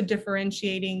also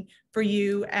differentiating for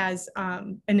you as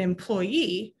an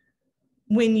employee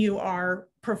when you are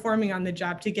performing on the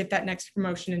job to get that next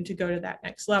promotion and to go to that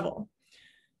next level.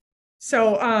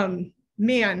 So,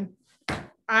 man,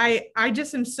 I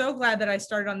just am so glad that I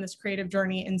started on this creative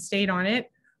journey and stayed on it.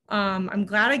 I'm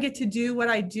glad I get to do what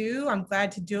I do. I'm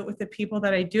glad to do it with the people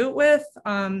that I do it with.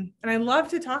 And I love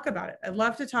to talk about it. I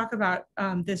love to talk about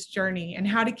this journey and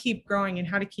how to keep growing and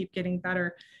how to keep getting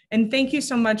better. And thank you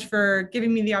so much for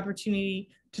giving me the opportunity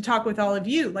to talk with all of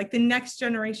you, like the next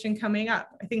generation coming up.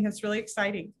 I think that's really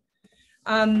exciting.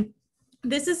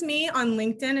 This is me on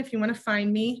LinkedIn if you want to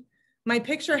find me. My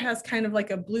picture has kind of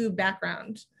like a blue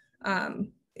background, and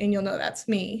you'll know that's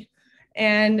me.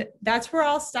 And that's where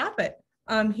I'll stop it.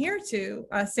 I'm here to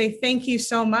say thank you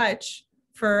so much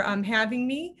for having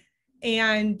me.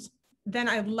 And then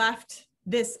I left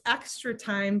this extra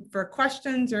time for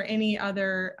questions or any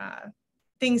other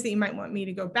things that you might want me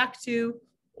to go back to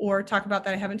or talk about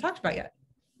that I haven't talked about yet.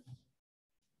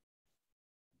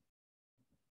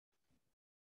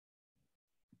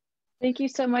 Thank you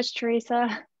so much,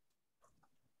 Teresa.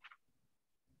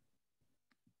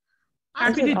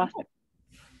 Awesome. Awesome.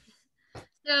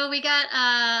 So we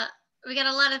got We got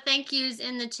a lot of thank yous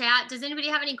in the chat. Does anybody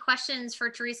have any questions for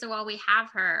Teresa while we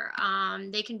have her?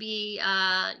 They can be,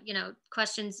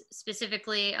 questions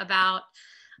specifically about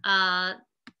all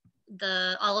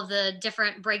of the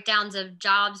different breakdowns of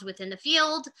jobs within the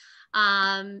field.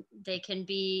 They can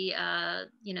be,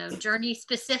 journey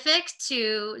specific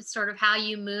to sort of how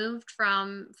you moved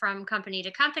from company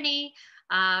to company,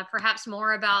 perhaps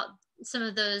more about some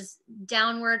of those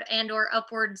downward and or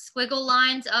upward squiggle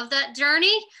lines of that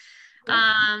journey.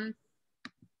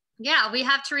 Yeah, we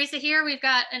have Teresa here. We've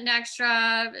got an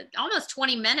extra almost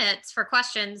 20 minutes for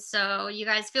questions. So you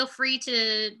guys feel free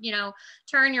to,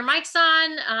 turn your mics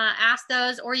on, ask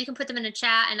those, or you can put them in a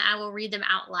chat and I will read them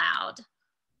out loud.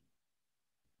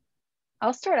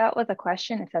 I'll start out with a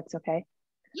question if that's okay.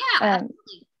 Yeah,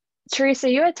 absolutely. Teresa,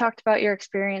 you had talked about your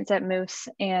experience at Moose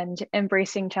and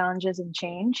embracing challenges and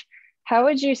change. How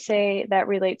would you say that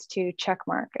relates to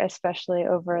Checkmark, especially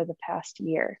over the past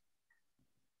year?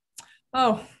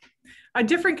 Oh, a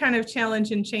different kind of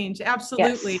challenge and change,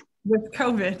 absolutely, yes. With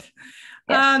COVID.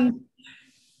 Yes.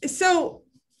 So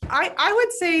I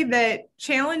would say that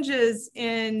challenges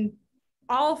in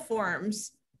all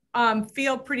forms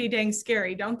feel pretty dang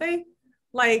scary, don't they?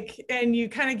 And you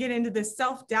kind of get into this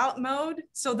self-doubt mode.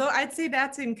 So though I'd say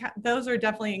those are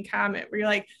definitely in common, where you're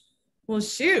like, well,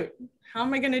 shoot, how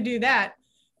am I going to do that?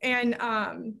 And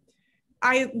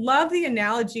I love the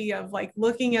analogy of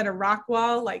looking at a rock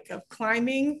wall, of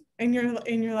climbing, and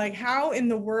you're like, how in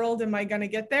the world am I going to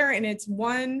get there? And it's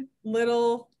one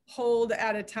little hold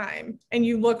at a time. And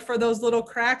you look for those little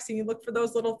cracks and you look for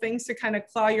those little things to kind of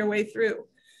claw your way through.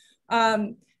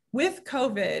 With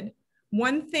COVID,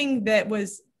 one thing that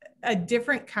was a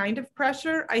different kind of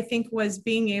pressure, I think, was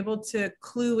being able to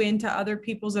clue into other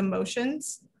people's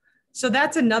emotions. So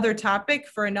that's another topic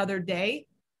for another day.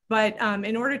 But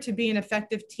in order to be an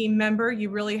effective team member, you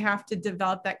really have to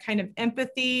develop that kind of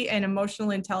empathy and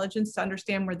emotional intelligence to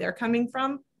understand where they're coming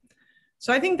from.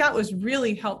 So I think that was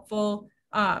really helpful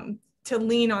to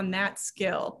lean on that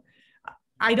skill.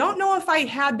 I don't know if I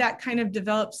had that kind of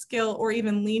developed skill or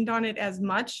even leaned on it as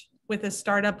much with a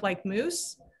startup like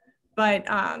Moose, but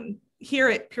here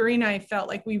at Purina, I felt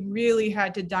like we really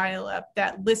had to dial up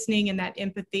that listening and that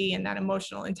empathy and that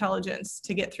emotional intelligence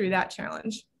to get through that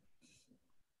challenge.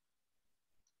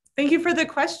 Thank you for the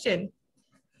question.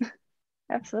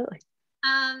 Absolutely.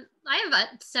 I have a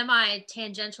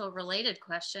semi-tangential related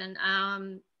question.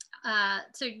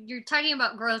 So you're talking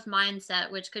about growth mindset,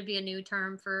 which could be a new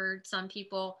term for some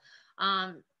people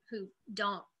who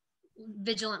don't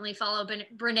vigilantly follow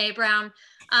Brene Brown.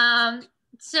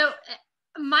 So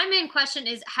my main question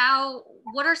is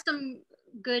what are some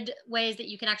good ways that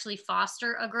you can actually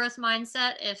foster a growth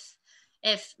mindset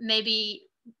if maybe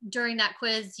during that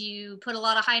quiz you put a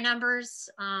lot of high numbers?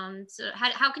 So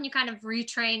how can you kind of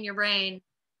retrain your brain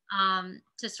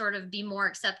to sort of be more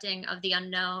accepting of the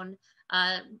unknown,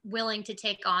 willing to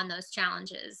take on those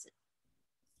challenges?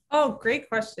 Oh, great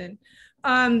question.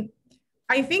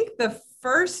 I think the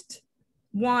first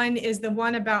one is the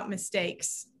one about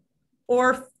mistakes,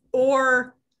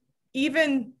 or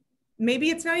even maybe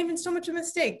it's not even so much a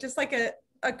mistake, just like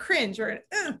a cringe or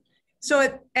an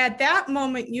So at that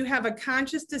moment, you have a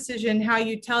conscious decision how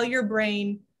you tell your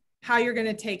brain how you're going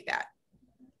to take that.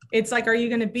 It's like, are you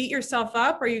going to beat yourself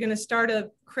up? Are you going to start a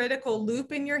critical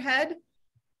loop in your head?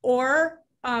 Or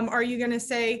are you going to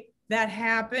say, that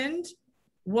happened,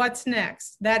 what's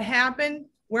next? That happened,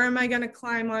 where am I going to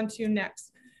climb onto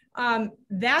next?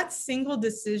 That single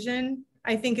decision,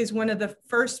 I think, is one of the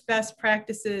first best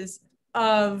practices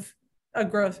of a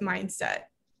growth mindset.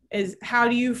 Is how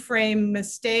do you frame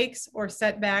mistakes or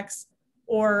setbacks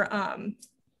or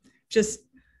just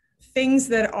things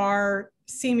that are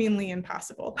seemingly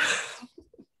impossible.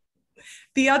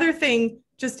 The other thing,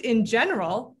 just in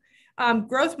general,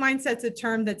 growth mindset's a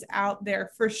term that's out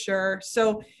there for sure.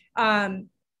 So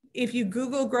if you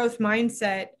Google growth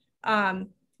mindset,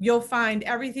 you'll find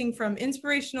everything from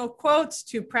inspirational quotes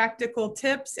to practical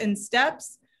tips and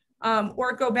steps.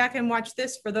 Or go back and watch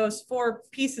this for those 4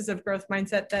 pieces of growth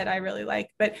mindset that I really like.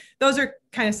 But those are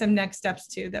kind of some next steps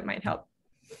too that might help.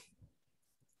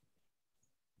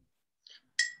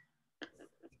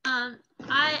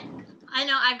 I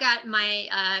know I've got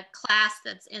my class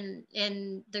that's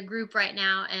in the group right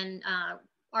now, and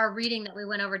our reading that we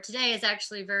went over today is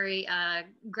actually very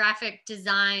graphic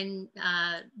design,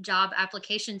 job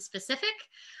application specific.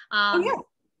 Oh, yeah.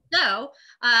 So,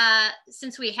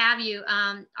 since we have you,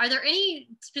 are there any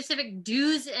specific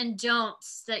do's and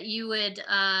don'ts that you would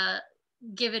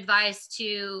give advice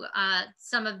to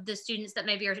some of the students that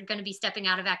maybe are going to be stepping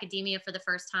out of academia for the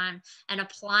first time and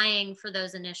applying for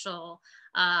those initial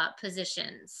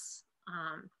positions?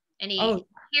 Any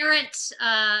parent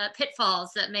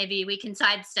pitfalls that maybe we can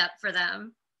sidestep for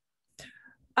them?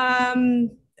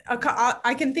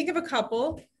 I can think of a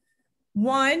couple.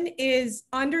 One is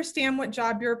understand what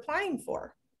job you're applying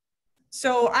for.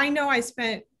 So I know I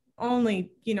spent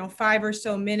only, 5 or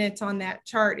so minutes on that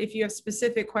chart. If you have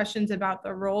specific questions about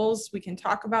the roles, we can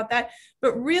talk about that,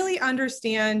 but really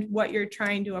understand what you're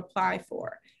trying to apply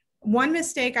for. One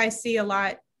mistake I see a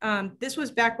lot, this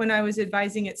was back when I was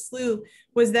advising at SLU,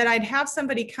 was that I'd have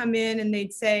somebody come in and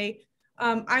they'd say,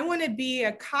 I want to be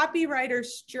a copywriter,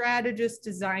 strategist,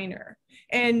 designer.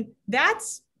 And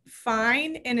that's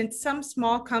fine. And in some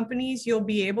small companies, you'll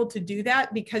be able to do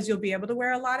that because you'll be able to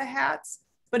wear a lot of hats.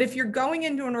 But if you're going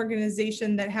into an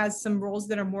organization that has some roles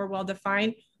that are more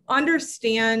well-defined,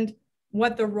 understand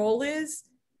what the role is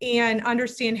and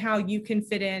understand how you can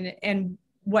fit in and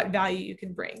what value you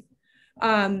can bring.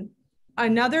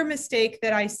 Another mistake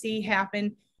that I see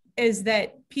happen is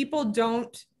that people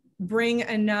don't bring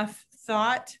enough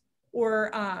thought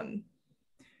or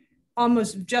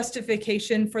almost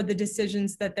justification for the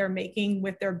decisions that they're making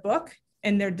with their book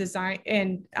and their design.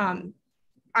 And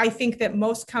I think that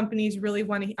most companies really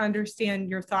want to understand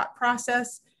your thought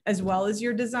process as well as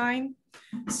your design.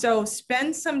 So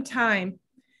spend some time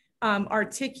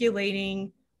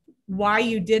articulating why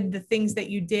you did the things that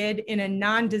you did in a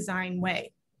non-design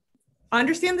way.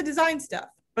 Understand the design stuff,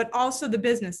 but also the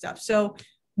business stuff. So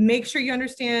make sure you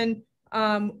understand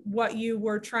what you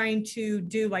were trying to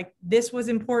do. Like, this was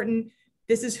important.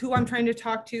 This is who I'm trying to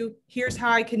talk to. Here's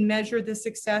how I can measure the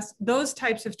success. Those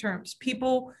types of terms.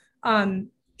 People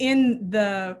in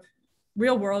the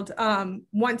real world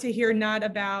want to hear not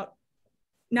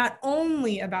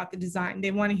only about the design,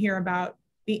 they want to hear about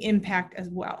the impact as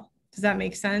well. Does that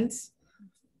make sense?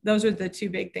 Those are the two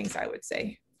big things I would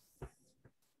say.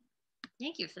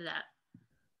 Thank you for that.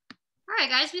 All right,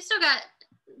 guys, we still got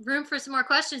room for some more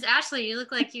questions. Ashley, you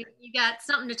look like you got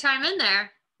something to chime in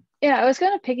there. Yeah, I was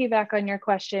going to piggyback on your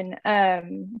question,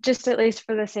 just at least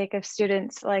for the sake of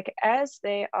students, like as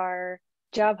they are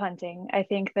job hunting, I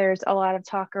think there's a lot of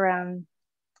talk around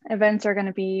events are going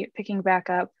to be picking back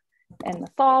up in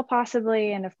the fall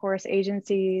possibly. And of course,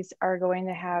 agencies are going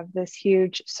to have this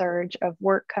huge surge of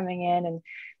work coming in, and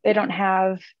they don't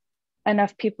have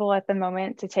enough people at the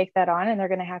moment to take that on, and they're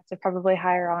going to have to probably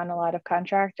hire on a lot of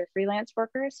contract or freelance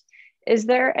workers. Is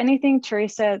there anything,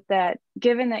 Teresa, that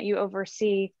given that you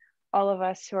oversee all of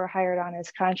us who are hired on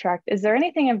as contract, is there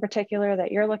anything in particular that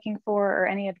you're looking for, or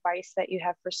any advice that you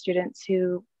have for students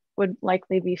who would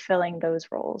likely be filling those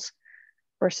roles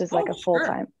versus like a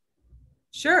full-time?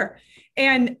 Sure.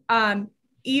 And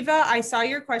Eva, I saw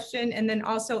your question, and then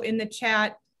also in the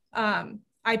chat,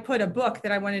 I put a book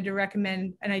that I wanted to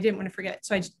recommend and I didn't want to forget.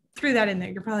 So I just threw that in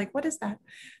there. You're probably like, what is that?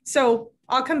 So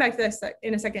I'll come back to this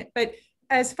in a second. But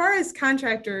as far as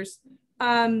contractors,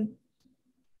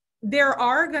 there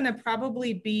are going to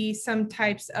probably be some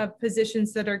types of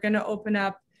positions that are going to open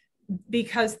up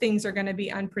because things are going to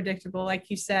be unpredictable, like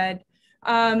you said.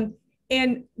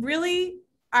 And really,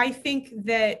 I think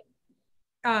that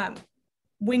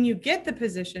when you get the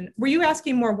position, were you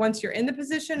asking more once you're in the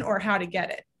position or how to get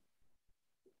it?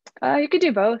 You could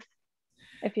do both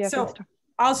if you have so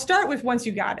I'll start with once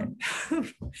you got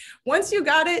it. Once you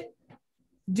got it,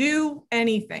 do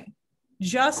anything.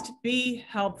 Just be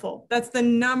helpful. That's the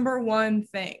 #1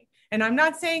 thing. And I'm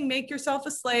not saying make yourself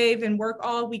a slave and work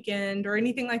all weekend or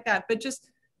anything like that, but just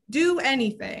do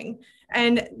anything.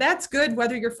 And that's good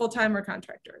whether you're full-time or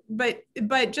contractor. But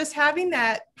just having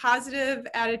that positive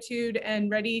attitude and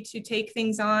ready to take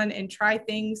things on and try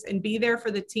things and be there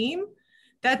for the team,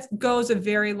 that goes a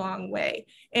very long way.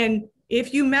 And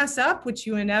if you mess up, which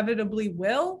you inevitably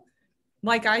will,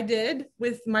 like I did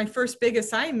with my first big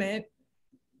assignment,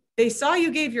 they saw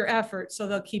you gave your effort, so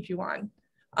they'll keep you on.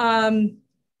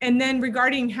 And then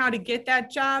regarding how to get that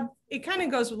job, it kind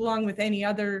of goes along with any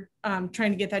other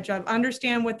trying to get that job.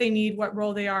 Understand what they need, what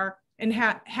role they are, and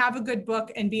have a good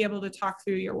book and be able to talk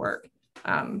through your work.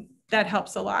 That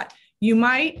helps a lot. You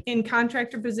might, in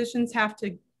contractor positions, have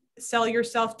to sell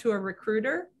yourself to a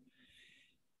recruiter.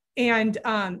 And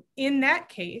in that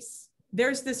case,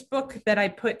 there's this book that I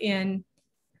put in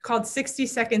called 60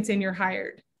 Seconds and You're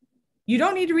Hired. You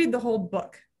don't need to read the whole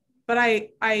book, but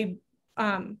I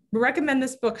recommend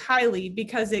this book highly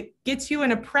because it gets you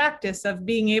in a practice of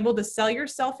being able to sell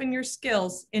yourself and your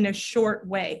skills in a short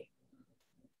way.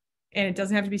 And it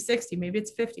doesn't have to be 60, maybe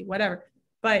it's 50, whatever.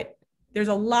 But there's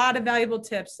a lot of valuable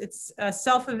tips. It's a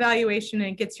self-evaluation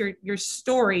and it gets your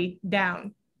story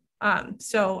down.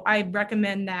 So I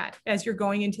recommend that as you're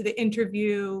going into the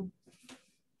interview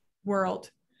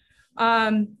world.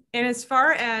 And as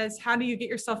far as how do you get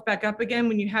yourself back up again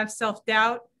when you have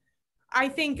self-doubt, I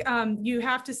think you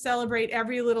have to celebrate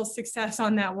every little success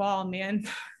on that wall, man.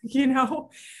 You know,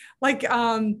 like,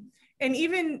 and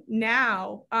even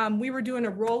now, we were doing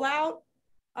a rollout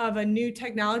of a new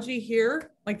technology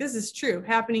here. Like, this is true,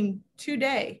 happening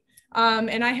today.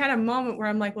 And I had a moment where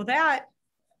I'm like, well, that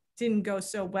didn't go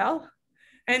so well.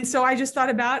 And so I just thought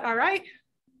about, all right,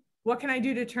 what can I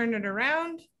do to turn it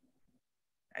around?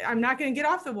 I'm not going to get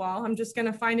off the wall. I'm just going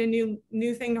to find a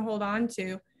new thing to hold on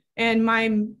to. And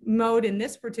my mode in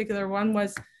this particular one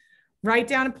was write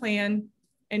down a plan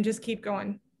and just keep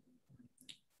going.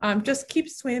 Just keep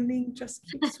swimming, just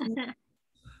keep swimming.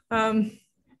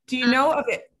 Do you know of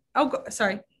it? Oh,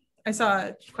 sorry. I saw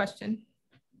a question.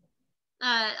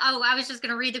 I was just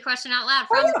going to read the question out loud.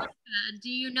 Do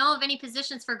you know of any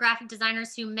positions for graphic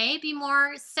designers who may be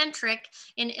more centric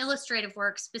in illustrative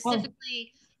work,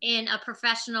 specifically in a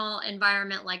professional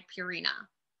environment like Purina?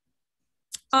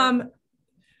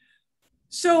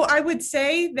 So I would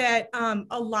say that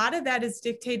a lot of that is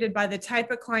dictated by the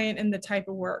type of client and the type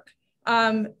of work.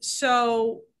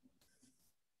 So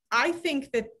I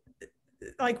think that,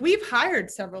 like, we've hired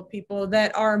several people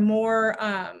that are more,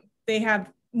 they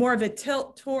have more of a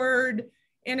tilt toward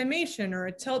animation or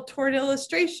a tilt toward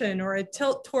illustration or a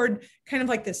tilt toward kind of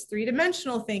like this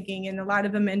three-dimensional thinking. And a lot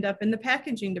of them end up in the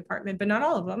packaging department, but not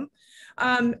all of them.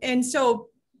 And so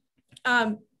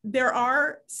there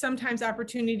are sometimes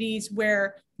opportunities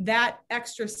where that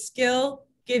extra skill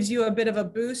gives you a bit of a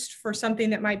boost for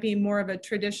something that might be more of a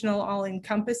traditional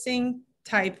all-encompassing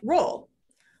type role.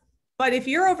 But if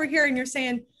you're over here and you're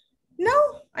saying,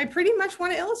 no, I pretty much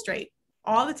want to illustrate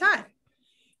all the time,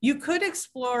 you could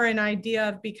explore an idea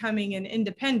of becoming an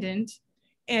independent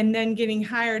and then getting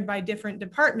hired by different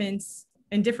departments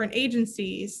and different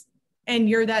agencies. And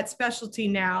you're that specialty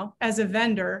now as a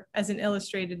vendor, as an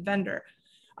illustrated vendor.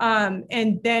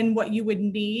 And then what you would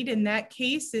need in that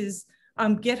case is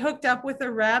get hooked up with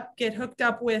a rep, get hooked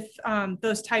up with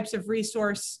those types of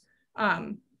resource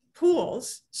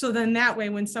pools. So then that way,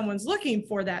 when someone's looking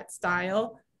for that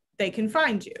style, they can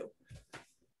find you.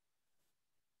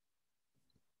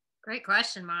 Great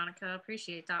question, Monica.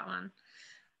 Appreciate that one.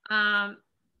 All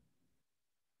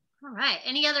right.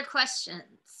 Any other questions?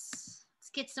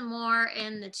 Let's get some more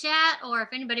in the chat, or if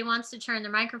anybody wants to turn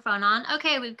their microphone on.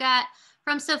 Okay, we've got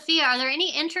from Sophia, are there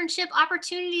any internship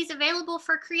opportunities available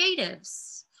for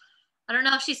creatives? I don't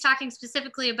know if she's talking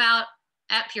specifically about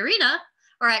at Purina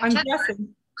or at I'm guessing.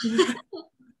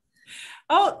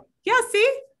 Oh, yeah,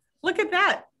 see? Look at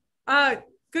that.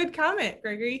 Good comment,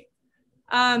 Gregory.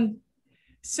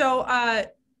 So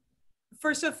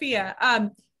for Sophia,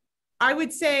 I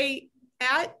would say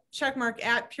at Checkmark,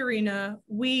 at Purina,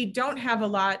 we don't have a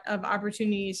lot of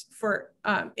opportunities for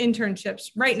internships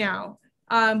right now.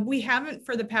 We haven't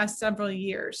for the past several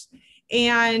years.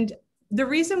 And the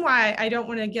reason why I don't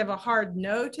want to give a hard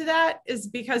no to that is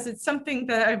because it's something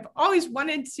that I've always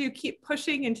wanted to keep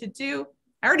pushing and to do.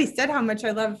 I already said how much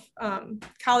I love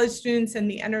college students and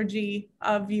the energy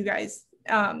of you guys.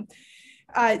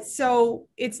 So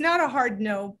it's not a hard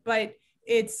no, but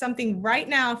it's something right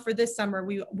now for this summer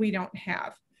we don't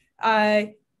have.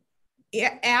 Ad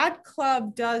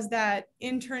Club does that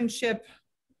internship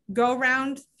go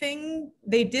round thing.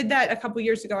 They did that a couple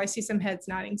years ago. I see some heads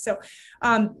nodding. So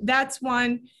that's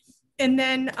one. And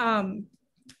then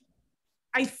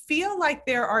I feel like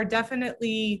there are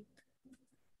definitely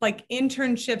like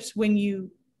internships when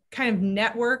you kind of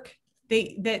network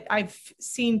that I've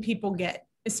seen people get,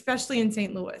 especially in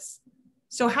St. Louis.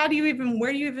 So where do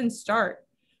you even start?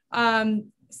 A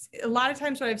lot of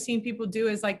times what I've seen people do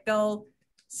is like, they'll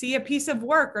see a piece of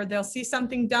work or they'll see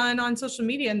something done on social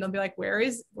media and they'll be like,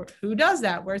 who does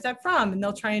that? Where's that from? And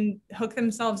they'll try and hook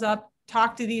themselves up,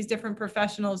 talk to these different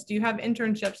professionals. Do you have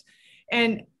internships?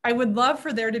 And I would love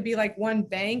for there to be like one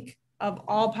bank of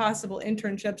all possible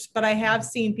internships, but I have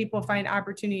seen people find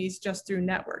opportunities just through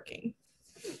networking.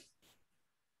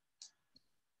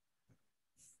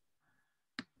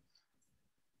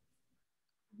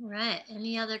 All right,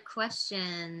 any other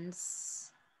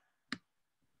questions?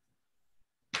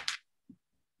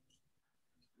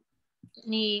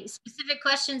 Any specific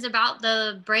questions about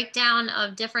the breakdown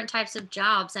of different types of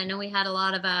jobs? I know we had a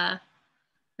lot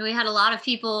of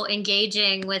people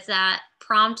engaging with that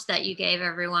prompt that you gave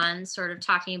everyone, sort of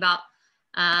talking about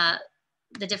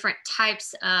the different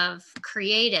types of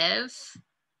creative.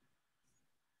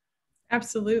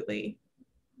 Absolutely.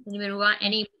 Anyone want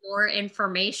any more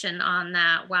information on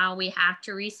that while we have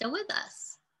Teresa with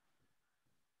us?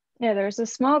 Yeah, there's a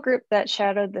small group that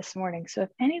shadowed this morning. So if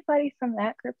anybody from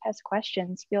that group has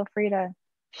questions, feel free to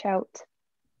shout.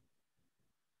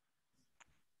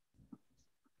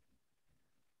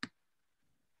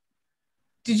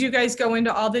 did you guys go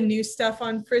into all the new stuff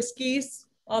on Friskies?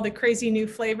 All the crazy new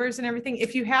flavors and everything?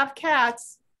 If you have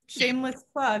cats, shameless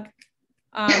plug.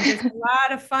 There's a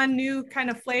lot of fun new kind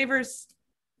of flavors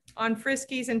on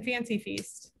Friskies and Fancy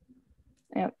Feast.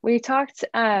 Yeah, we talked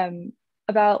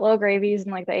about low gravies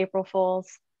and like the April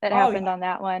Fools that happened on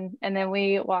that one. And then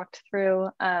we walked through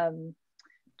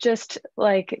just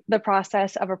like the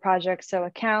process of a project. So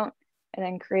account and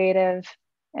then creative.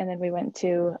 And then we went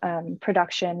to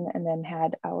production and then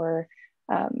had our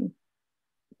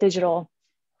digital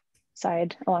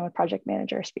side along with project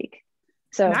manager speak.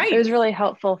 So nice. It was really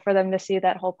helpful for them to see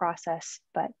that whole process.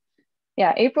 But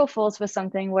yeah, April Fools was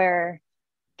something where,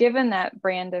 given that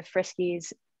brand of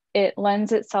Friskies, it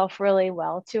lends itself really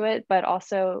well to it, but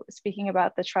also speaking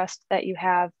about the trust that you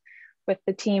have with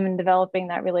the team and developing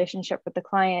that relationship with the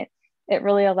client, it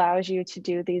really allows you to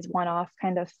do these one-off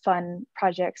kind of fun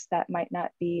projects that might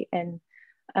not be in,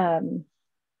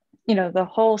 you know, the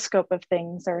whole scope of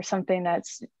things or something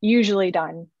that's usually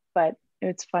done, but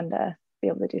it's fun to be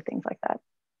able to do things like that.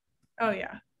 Oh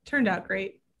yeah, turned out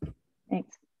great.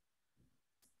 Thanks.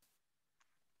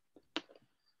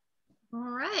 All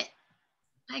right.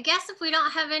 I guess if we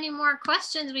don't have any more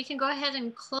questions, we can go ahead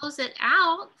and close it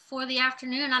out for the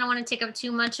afternoon. I don't want to take up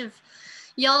too much of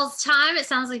y'all's time. It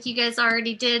sounds like you guys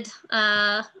already did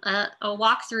a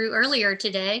walkthrough earlier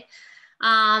today.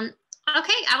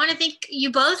 Okay, I want to thank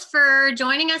you both for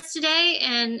joining us today.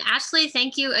 And Ashley,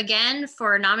 thank you again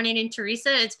for nominating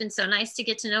Teresa. It's been so nice to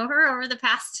get to know her over the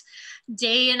past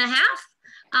day and a half.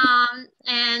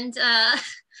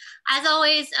 As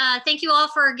always, thank you all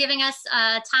for giving us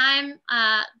time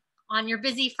on your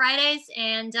busy Fridays.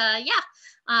 And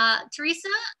Teresa,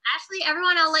 Ashley,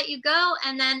 everyone, I'll let you go.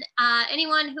 And then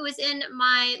anyone who is in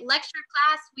my lecture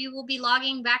class, we will be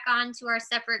logging back on to our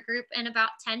separate group in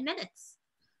about 10 minutes.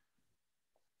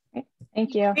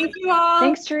 Thank you. Thank you all.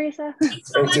 Thanks, Teresa.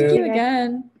 Thanks so much. Thank you Okay.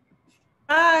 again.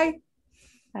 Bye.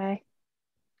 Bye.